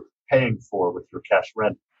things you're paying for with your cash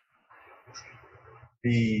rent.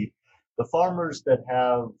 The farmers that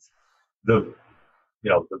have the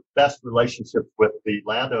best relationship with the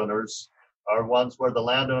landowners are ones where the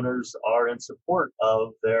landowners are in support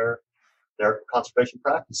of their conservation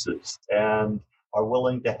practices and are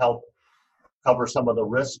willing to help cover some of the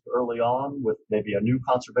risk early on with maybe a new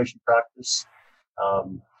conservation practice.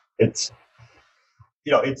 It's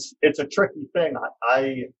a tricky thing.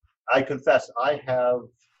 I confess I have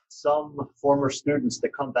some former students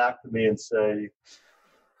that come back to me and say,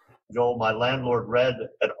 Joel, my landlord read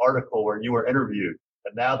an article where you were interviewed,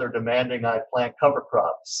 and now they're demanding I plant cover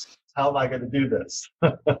crops. How am I going to do this?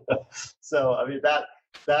 So, I mean,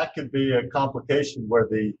 that could be a complication where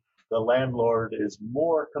the landlord is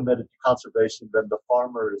more committed to conservation than the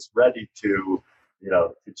farmer is ready to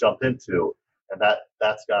jump into, and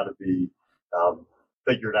that's got to be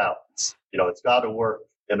figured out. It's got to work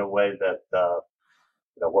in a way that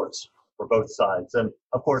works for both sides. And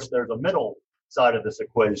of course, there's a middle side of this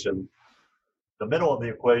equation. The middle of the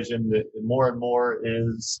equation, more and more,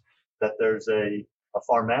 is that there's a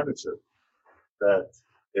farm manager that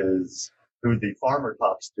is who the farmer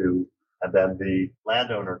talks to, and then the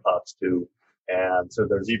landowner talks to. And so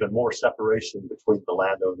there's even more separation between the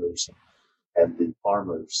landowners and the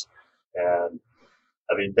farmers. And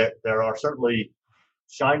I mean, there are certainly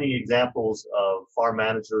shining examples of farm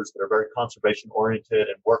managers that are very conservation oriented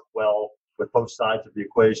and work well with both sides of the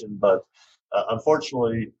equation. But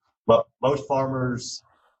unfortunately, most farmers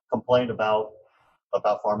complain about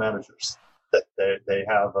farm managers, that they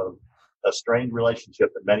have a strained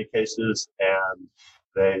relationship in many cases, and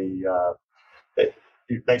they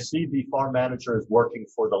see the farm manager as working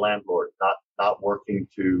for the landlord, not working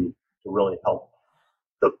to really help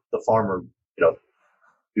the farmer,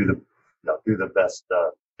 do the best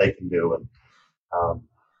they can do. And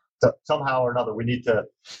so somehow or another, we need to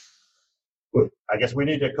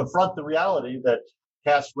confront the reality that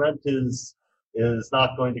cash rent is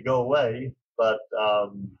not going to go away, but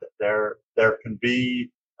there can be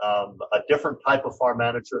a different type of farm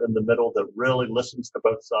manager in the middle that really listens to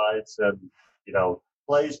both sides and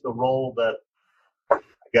plays the role that, I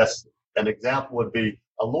guess an example would be,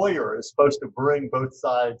 a lawyer is supposed to bring both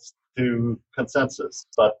sides to consensus.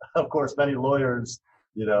 But of course, many lawyers,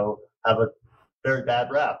 have a very bad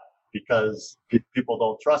rap because people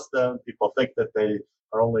don't trust them. People think that they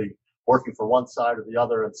are only working for one side or the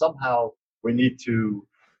other. And somehow we need to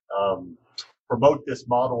promote this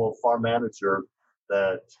model of farm manager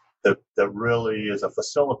that really is a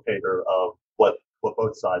facilitator of what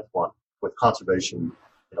both sides want, with conservation,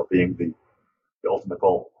 being the ultimate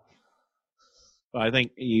goal. Well, I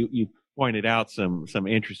think you pointed out some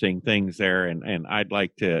interesting things there, and I'd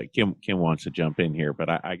like to. Kim wants to jump in here, but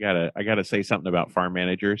I gotta say something about farm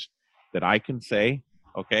managers that I can say,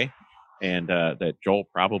 okay, and that Joel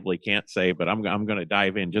probably can't say, but I'm going to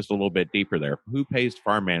dive in just a little bit deeper there. Who pays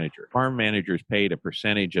farm manager? Farm managers paid a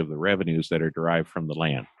percentage of the revenues that are derived from the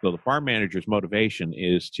land. So the farm manager's motivation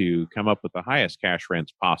is to come up with the highest cash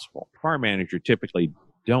rents possible. Farm manager typically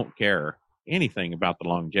don't care anything about the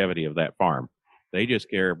longevity of that farm. They just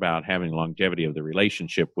care about having longevity of the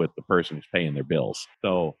relationship with the person who's paying their bills.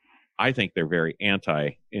 So I think they're very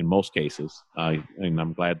anti in most cases, and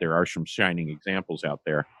I'm glad there are some shining examples out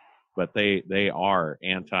there, but they are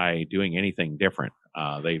anti doing anything different.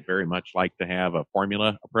 They very much like to have a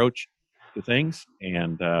formula approach to things,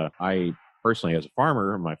 and I personally, as a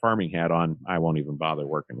farmer, my farming hat on, I won't even bother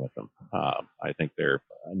working with them. I think they're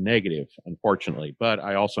negative, unfortunately, but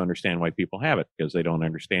I also understand why people have it, because they don't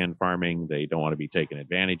understand farming. They don't want to be taken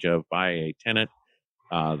advantage of by a tenant.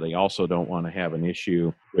 They also don't want to have an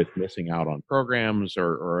issue with missing out on programs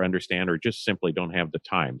or understand, or just simply don't have the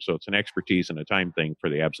time. So it's an expertise and a time thing for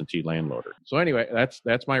the absentee landlorder. So anyway,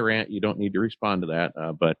 that's my rant. You don't need to respond to that,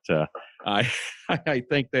 but I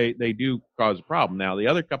think they do cause a problem. Now, the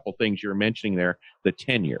other couple things you're mentioning there, the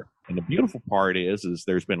tenure. And the beautiful part is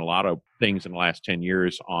there's been a lot of things in the last 10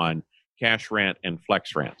 years on cash rent and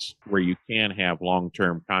flex rents, where you can have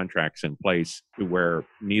long-term contracts in place to where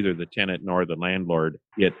neither the tenant nor the landlord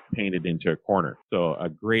get painted into a corner. So a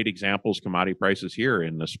great example is commodity prices here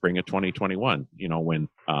in the spring of 2021, when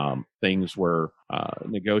things were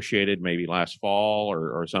negotiated maybe last fall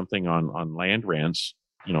or something on land rents,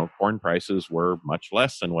 corn prices were much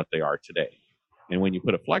less than what they are today. And when you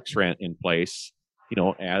put a flex rent in place,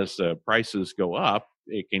 as prices go up,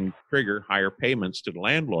 it can trigger higher payments to the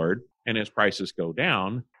landlord. And as prices go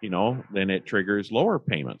down, then it triggers lower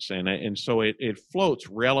payments. And so it floats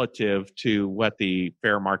relative to what the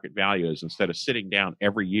fair market value is, instead of sitting down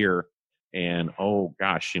every year and, oh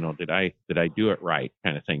gosh, did I do it right,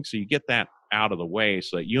 kind of thing. So you get that out of the way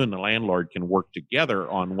so that you and the landlord can work together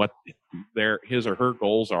on what his or her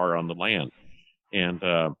goals are on the land. And,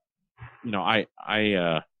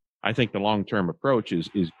 I think the long-term approach is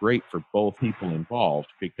great for both people involved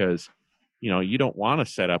because, you don't want to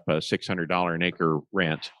set up a $600 an acre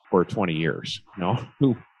rent for 20 years.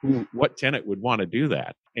 What tenant would want to do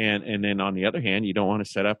that? And then on the other hand, you don't want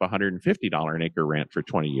to set up $150 an acre rent for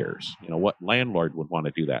 20 years. What landlord would want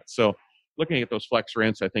to do that? So looking at those flex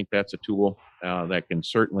rents, I think that's a tool that can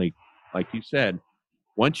certainly, like you said,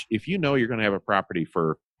 if you know you're going to have a property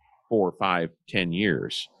for 4, 5, 10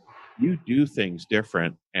 years, you do things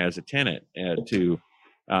different as a tenant to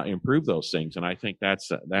improve those things. And I think that's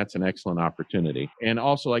an excellent opportunity. And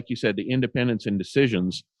also, like you said, the independence in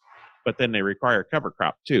decisions, but then they require cover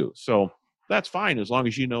crop too. So that's fine as long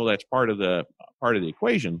as you know that's part of the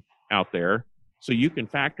equation out there. So you can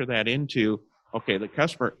factor that into, okay, the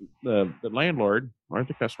customer, the landlord, or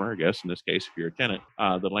the customer, I guess, in this case, if you're a tenant,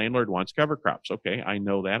 the landlord wants cover crops. Okay, I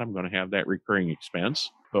know that I'm going to have that recurring expense.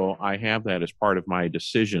 So I have that as part of my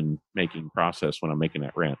decision-making process when I'm making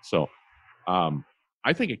that rent. So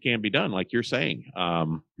I think it can be done, like you're saying.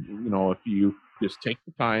 If you just take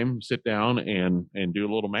the time, sit down, and do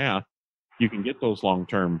a little math, you can get those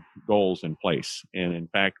long-term goals in place. And in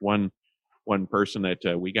fact, one person that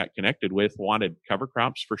we got connected with wanted cover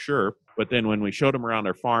crops for sure. But then when we showed him around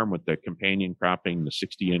our farm with the companion cropping, the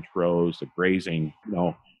 60-inch rows, the grazing,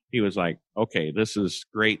 he was like, okay, this is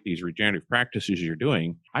great. These regenerative practices you're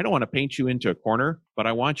doing. I don't want to paint you into a corner, but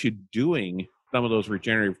I want you doing some of those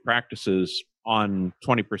regenerative practices on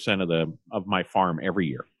 20% of my farm every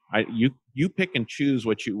year. You pick and choose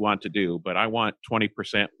what you want to do, but I want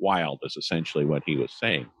 20% wild is essentially what he was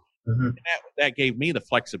saying. Mm-hmm. And that gave me the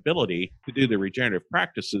flexibility to do the regenerative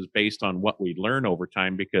practices based on what we learn over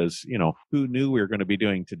time, because, who knew we were going to be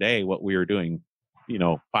doing today what we were doing,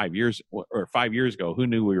 5 years ago, who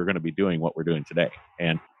knew we were going to be doing what we're doing today?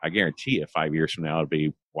 And I guarantee you 5 years from now, it'll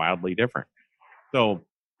be wildly different. So,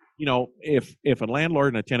 if a landlord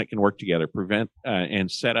and a tenant can work together, prevent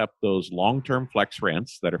and set up those long-term flex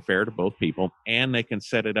rents that are fair to both people, and they can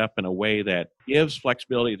set it up in a way that gives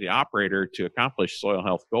flexibility to the operator to accomplish soil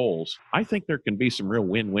health goals, I think there can be some real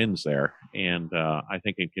win-wins there. And I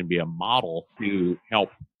think it can be a model to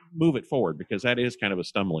help move it forward, because that is kind of a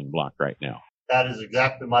stumbling block right now. That is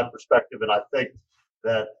exactly my perspective. And I think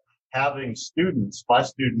that having my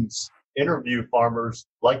students interview farmers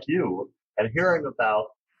like you and hearing about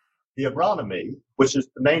the agronomy, which is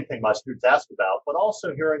the main thing my students ask about, but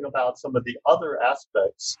also hearing about some of the other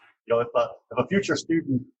aspects. If a future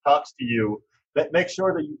student talks to you, make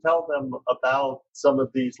sure that you tell them about some of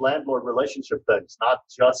these landlord relationship things, not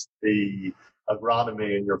just the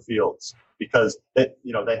agronomy in your fields, because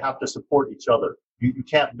they have to support each other. You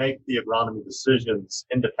can't make the agronomy decisions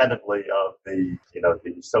independently of the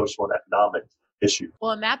social and economic issue.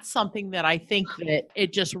 Well, and that's something that I think that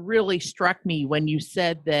it just really struck me when you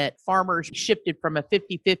said that farmers shifted from a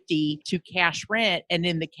 50-50 to cash rent. And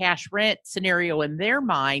in the cash rent scenario, in their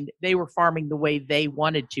mind, they were farming the way they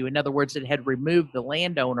wanted to. In other words, it had removed the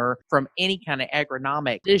landowner from any kind of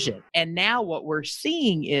agronomic decision. And now what we're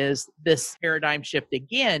seeing is this paradigm shift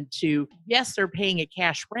again to, yes, they're paying a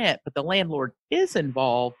cash rent, but the landlord is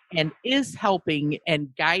involved and is helping and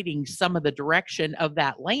guiding some of the direction of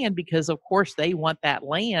that land, because of course they want that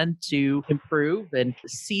land to improve and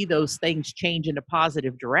see those things change in a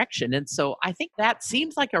positive direction. And so I think that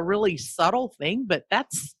seems like a really subtle thing, but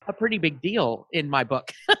that's a pretty big deal in my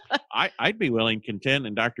book. I'd be willing, content,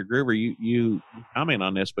 and Dr. Gruver, you comment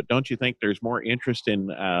on this, but don't you think there's more interest in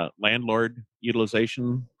landlord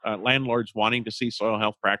utilization, landlords wanting to see soil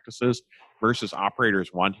health practices versus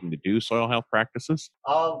operators wanting to do soil health practices?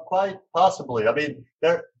 Quite possibly. I mean,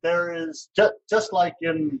 there is just like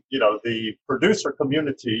in the producer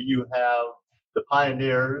community, you have the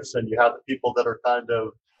pioneers and you have the people that are kind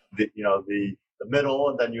of the middle,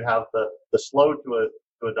 and then you have the slow to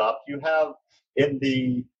adopt. You have in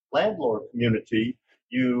the landlord community,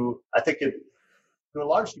 I think to a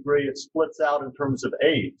large degree it splits out in terms of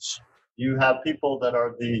age. You have people that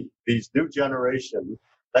are these new generation,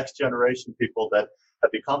 next generation people that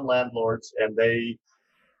have become landlords, and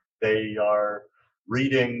they are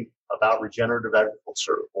reading about regenerative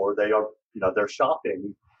agriculture, or they're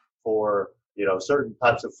shopping for certain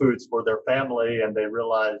types of foods for their family, and they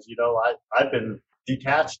realize I've been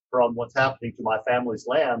detached from what's happening to my family's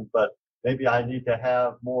land, but maybe I need to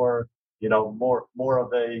have more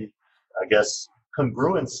of a, I guess,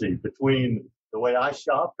 congruency between the way I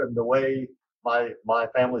shop and the way my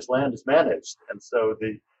family's land is managed. And so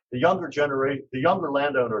the younger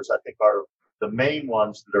landowners, I think, are the main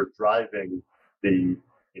ones that are driving the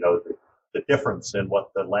difference in what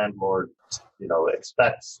the landlord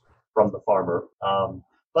expects from the farmer.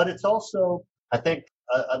 But it's also, I think,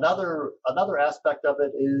 another aspect of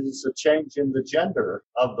it is a change in the gender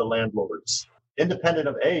of the landlords. Independent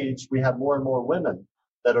of age, we have more and more women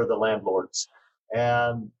that are the landlords,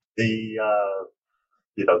 and the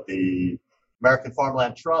American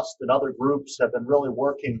Farmland Trust and other groups have been really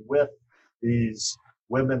working with these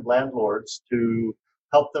women landlords to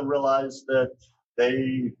help them realize that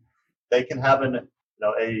they can have an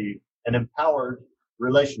empowered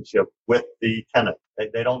relationship with the tenant.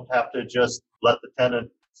 They don't have to just let the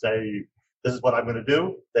tenant say, "This is what I'm going to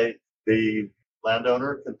do." The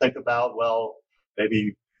landowner can think about, well,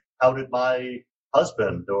 maybe how did my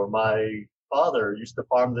husband or my father used to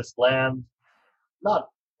farm this land? Not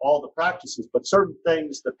all the practices, but certain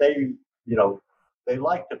things that they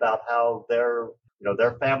liked about how their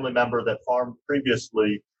family member that farmed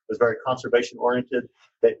previously was very conservation oriented.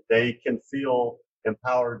 They can feel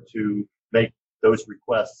empowered to make those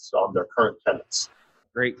requests on their current tenants.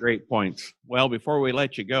 Great points. Well, before we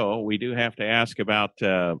let you go, we do have to ask about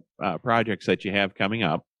projects that you have coming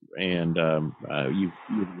up, and you've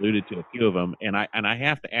alluded to a few of them. And I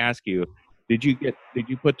have to ask you, did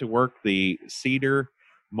you put to work the seeder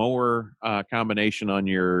mower combination on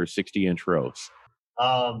your 60-inch rows?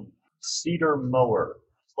 Seeder mower.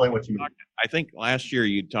 Explain what you mean. I think last year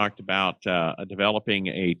you talked about developing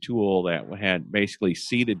a tool that had basically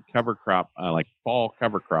seeded cover crop, like fall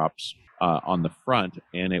cover crops, on the front,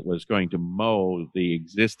 and it was going to mow the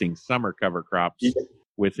existing summer cover crops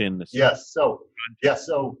within the. Yes.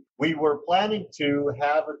 So we were planning to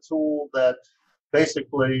have a tool that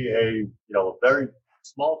basically a very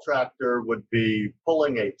small tractor would be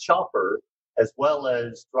pulling a chopper as well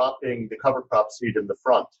as dropping the cover crop seed in the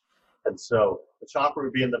front. And so the chopper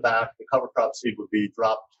would be in the back, the cover crop seed would be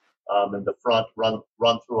dropped in the front, run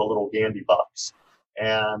through a little Gandy box.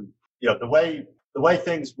 And the way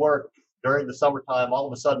things work during the summertime, all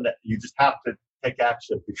of a sudden you just have to take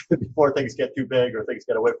action before things get too big or things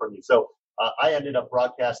get away from you. So I ended up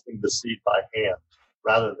broadcasting the seed by hand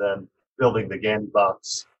rather than building the Gandy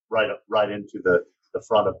box right into the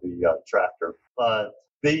front of the tractor. But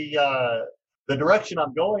the direction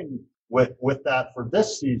I'm going with that for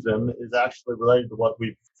this season is actually related to what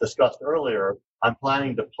we've discussed earlier. I'm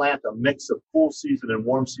planning to plant a mix of cool season and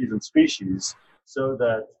warm season species so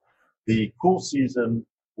that the cool season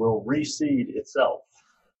will reseed itself.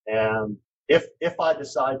 And if I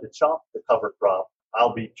decide to chop the cover crop,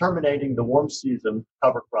 I'll be terminating the warm season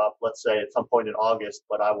cover crop, let's say at some point in August,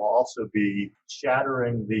 but I will also be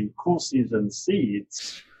shattering the cool season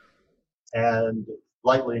seeds and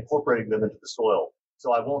lightly incorporating them into the soil.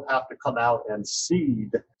 So I won't have to come out and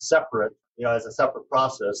seed separate, as a separate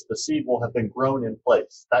process. The seed will have been grown in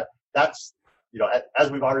place. That's as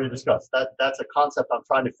we've already discussed, that's a concept I'm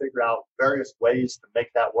trying to figure out various ways to make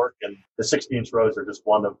that work. And the 60-inch rows are just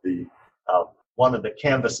one of the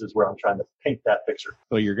canvases where I'm trying to paint that picture.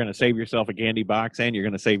 So you're going to save yourself a Gandy box, and you're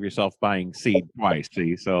going to save yourself buying seed twice.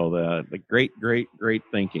 See, so the great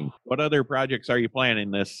thinking. What other projects are you planning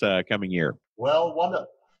this coming year? Well,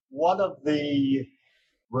 one of the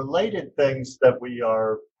related things that we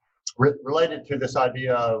are related to this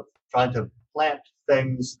idea of trying to plant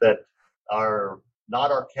things that are not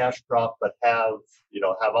our cash crop but have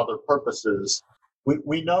other purposes.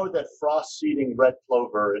 We know that frost seeding red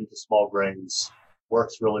clover into small grains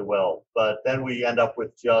works really well, but then we end up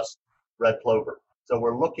with just red clover. So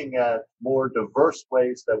we're looking at more diverse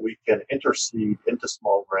ways that we can interseed into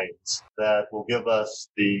small grains that will give us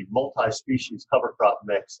the multi-species cover crop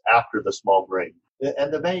mix after the small grain.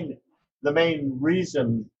 And the main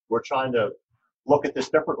reason we're trying to look at this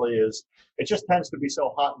differently is it just tends to be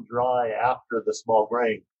so hot and dry after the small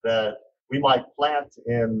grain that we might plant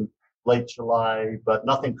in late July, but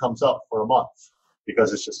nothing comes up for a month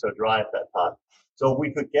because it's just so dry at that time. So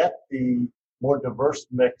we could get the more diverse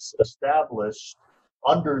mix established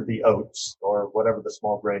under the oats or whatever the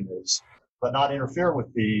small grain is, but not interfere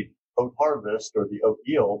with the oat harvest or the oat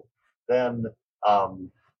yield, then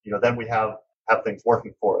we have things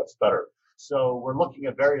working for us better. So we're looking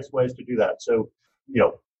at various ways to do that. So,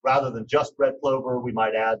 rather than just red clover, we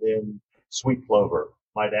might add in sweet clover,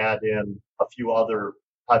 might add in a few other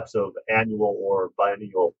types of annual or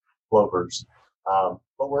biennial clovers.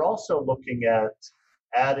 But we're also looking at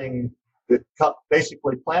adding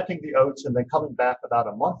basically planting the oats and then coming back about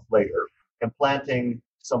a month later and planting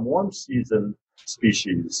some warm season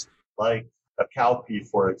species like a cowpea,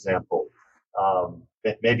 for example,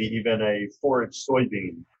 maybe even a forage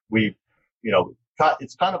soybean.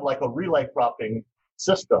 It's kind of like a relay cropping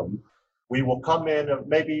system. We will come in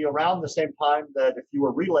maybe around the same time that if you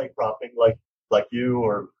were relay cropping, like you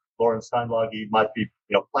or Lauren Steinlage might be,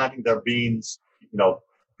 planting their beans,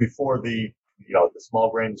 before the the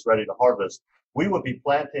small grain is ready to harvest, we would be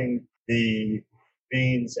planting the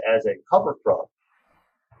beans as a cover crop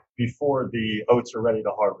before the oats are ready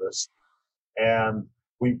to harvest. And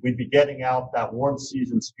we'd be getting out that warm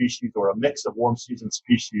season species or a mix of warm season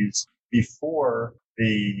species before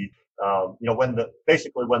the, when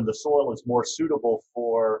the soil is more suitable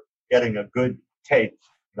for getting a good take,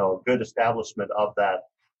 a good establishment of that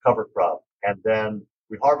cover crop. And then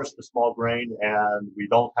we harvest the small grain, and we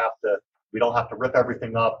don't have to rip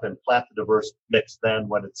everything up and plant the diverse mix then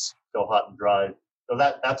when it's still hot and dry. So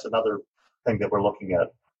that's another thing that we're looking at.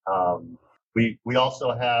 We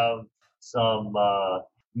also have some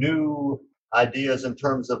new ideas in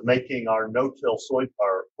terms of making our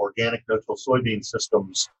our organic no-till soybean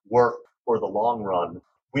systems work for the long run.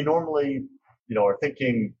 We normally, are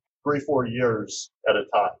thinking 3-4 years at a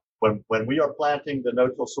time. When we are planting the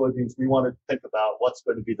no-till soybeans, we want to think about what's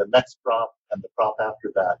going to be the next crop and the crop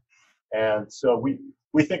after that. And so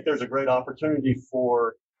we think there's a great opportunity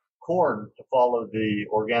for corn to follow the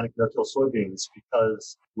organic no-till soybeans,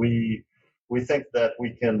 because we think that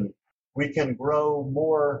we can grow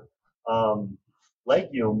more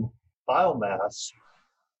legume biomass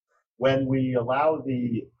when we allow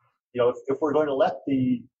if we're going to let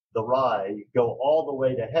the rye go all the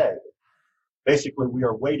way to head. Basically, we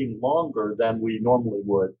are waiting longer than we normally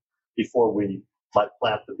would before we might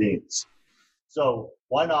plant the beans. So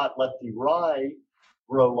why not let the rye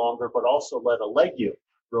grow longer, but also let a legume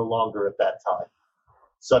grow longer at that time,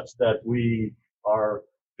 such that we are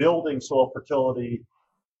building soil fertility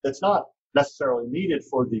that's not necessarily needed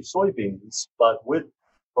for the soybeans, but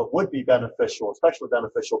would be beneficial, especially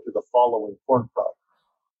beneficial to the following corn crop.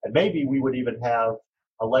 And maybe we would even have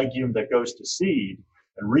a legume that goes to seed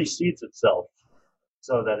and reseeds itself,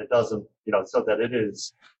 so that it doesn't, so that it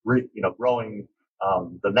is, growing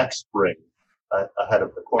the next spring ahead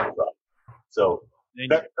of the corn crop. So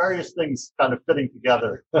various things kind of fitting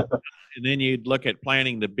together. And then you'd look at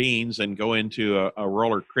planting the beans and go into a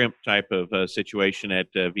roller crimp type of situation at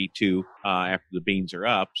V2 after the beans are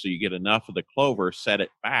up. So you get enough of the clover, set it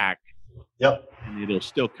back. Yep. And it'll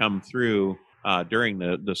still come through during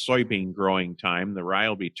the soybean growing time. The rye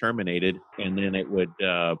will be terminated, and then it would,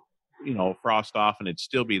 frost off, and it'd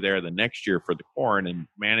still be there the next year for the corn, and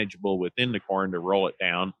manageable within the corn to roll it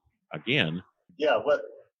down again. Yeah,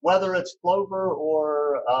 whether it's clover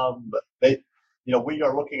or we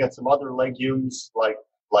are looking at some other legumes like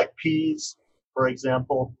peas, for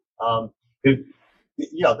example. The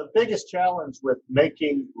biggest challenge with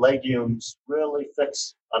making legumes really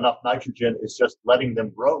fix enough nitrogen is just letting them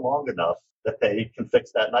grow long enough that they can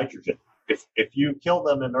fix that nitrogen. If you kill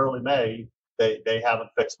them in early May, they haven't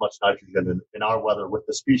fixed much nitrogen in our weather with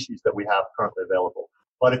the species that we have currently available.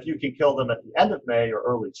 But if you can kill them at the end of May or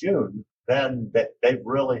early June, then they've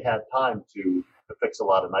really had time to fix a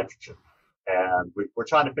lot of nitrogen. And we're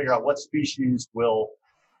trying to figure out what species will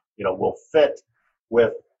fit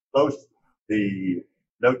with both the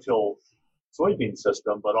no-till soybean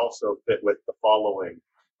system, but also fit with the following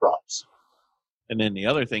crops. And then the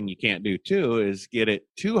other thing you can't do too is get it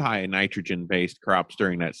too high in nitrogen-based crops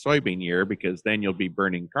during that soybean year, because then you'll be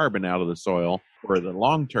burning carbon out of the soil for the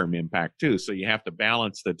long-term impact too. So you have to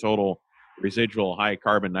balance the total residual high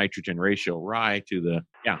carbon nitrogen ratio rye to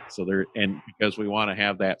and because we want to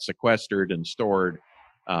have that sequestered and stored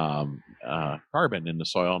carbon in the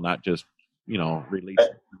soil, not just release.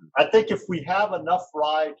 I think if we have enough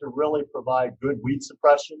rye to really provide good weed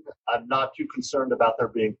suppression, I'm not too concerned about there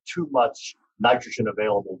being too much nitrogen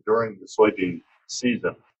available during the soybean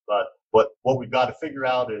season. But what we've got to figure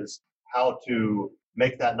out is how to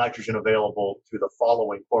make that nitrogen available to the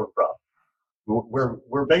following corn crop.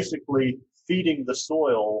 We're basically feeding the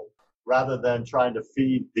soil rather than trying to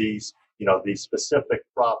feed the specific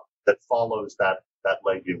crop that follows that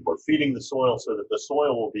legume. We're feeding the soil so that the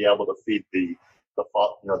soil will be able to feed the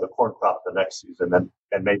corn crop the next season,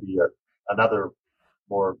 and maybe another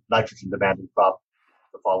more nitrogen demanding crop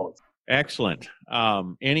the following season. Excellent.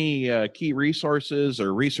 Any key resources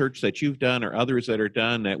or research that you've done or others that are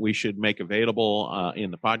done that we should make available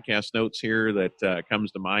in the podcast notes here that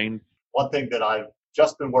comes to mind? One thing that I've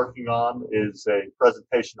just been working on is a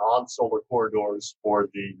presentation on solar corridors for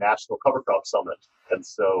the National Cover Crop Summit. And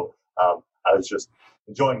so I was just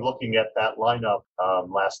enjoying looking at that lineup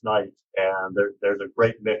last night, and there's a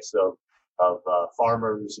great mix of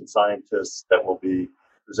farmers and scientists that will be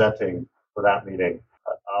presenting for that meeting.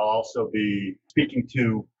 I'll also be speaking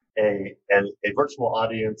to a virtual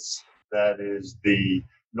audience that is the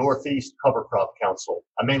Northeast Cover Crop Council.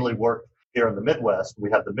 I mainly work here in the Midwest. We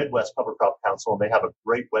have the Midwest Cover Crop Council, and they have a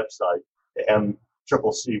great website. The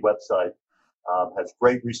MCCC website has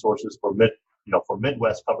great resources for for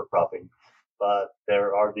Midwest cover cropping, but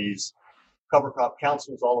there are these cover crop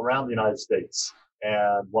councils all around the United States,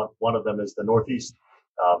 and one of them is the Northeast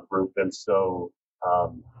group. And so,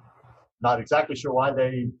 not exactly sure why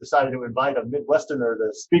they decided to invite a Midwesterner to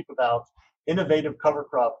speak about innovative cover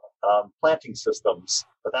crop planting systems,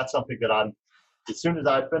 but that's something that as soon as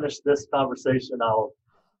I finish this conversation, I'll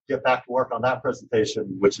get back to work on that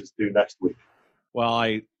presentation, which is due next week. Well,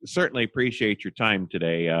 I certainly appreciate your time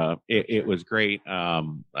today. It was great.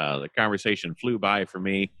 The conversation flew by for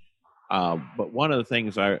me. But one of the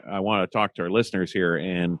things I want to talk to our listeners here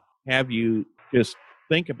and have you just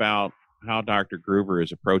think about how Dr. Gruver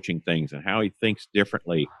is approaching things and how he thinks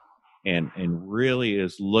differently and really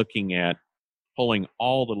is looking at pulling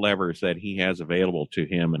all the levers that he has available to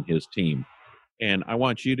him and his team. And I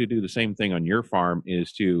want you to do the same thing on your farm,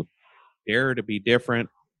 is to dare to be different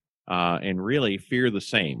and really fear the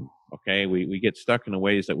same. Okay, we get stuck in the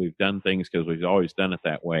ways that we've done things because we've always done it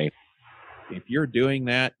that way. If you're doing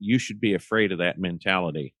that, you should be afraid of that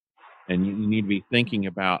mentality. And you need to be thinking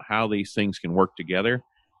about how these things can work together.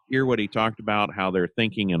 Hear what he talked about, how they're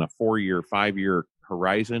thinking in a 4-year, 5-year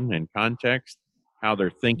horizon and context, how they're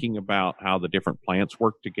thinking about how the different plants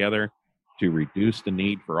work together to reduce the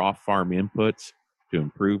need for off-farm inputs, to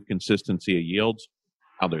improve consistency of yields,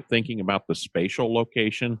 how they're thinking about the spatial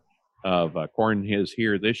location of corn is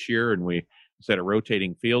here this year, and we, instead of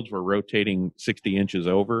rotating fields, we're rotating 60 inches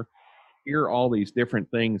over. Hear all these different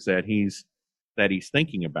things that he's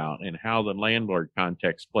thinking about, and how the landlord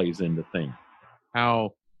context plays into things,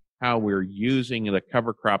 how we're using the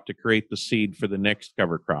cover crop to create the seed for the next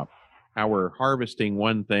cover crop, how we're harvesting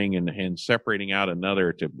one thing and separating out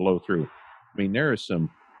another to blow through. I mean, there are some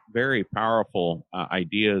very powerful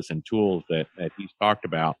ideas and tools that he's talked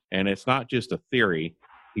about, and it's not just a theory.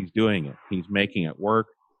 He's doing it. He's making it work,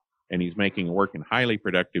 and he's making it work in highly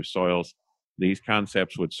productive soils. These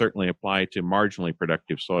concepts would certainly apply to marginally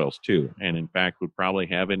productive soils too, and in fact would probably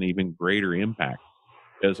have an even greater impact,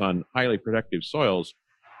 because on highly productive soils,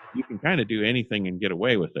 you can kind of do anything and get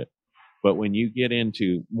away with it. But when you get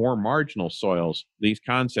into more marginal soils, these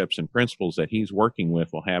concepts and principles that he's working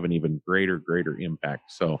with will have an even greater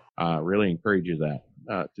impact. So really encourage you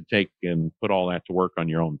to take and put all that to work on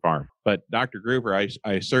your own farm. But Dr. Gruver,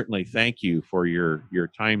 I certainly thank you for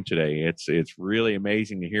your time today. It's really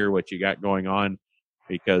amazing to hear what you got going on,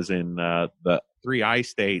 because in the 3 I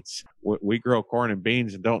states, we grow corn and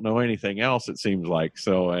beans and don't know anything else, it seems like.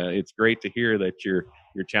 So it's great to hear that you're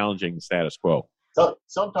challenging the status quo. So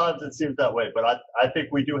sometimes it seems that way, but I think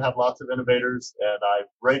we do have lots of innovators, and I'm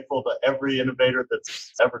grateful to every innovator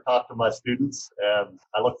that's ever talked to my students. And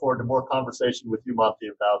I look forward to more conversation with you, Monty,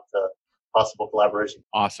 about possible collaboration.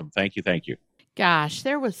 Awesome. Thank you. Gosh,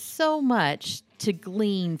 there was so much to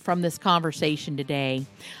glean from this conversation today.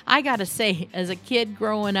 I got to say, as a kid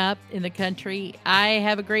growing up in the country, I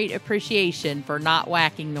have a great appreciation for not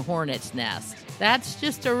whacking the hornet's nest. That's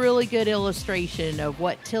just a really good illustration of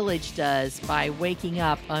what tillage does by waking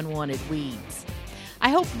up unwanted weeds. I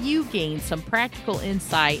hope you gained some practical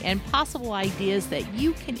insight and possible ideas that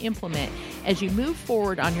you can implement as you move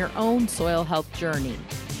forward on your own soil health journey.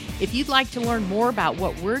 If you'd like to learn more about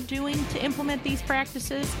what we're doing to implement these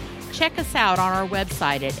practices, check us out on our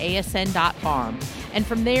website at asn.farm. And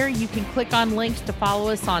from there, you can click on links to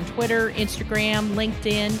follow us on Twitter, Instagram,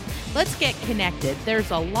 LinkedIn. Let's get connected.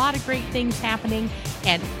 There's a lot of great things happening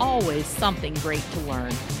and always something great to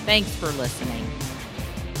learn. Thanks for listening.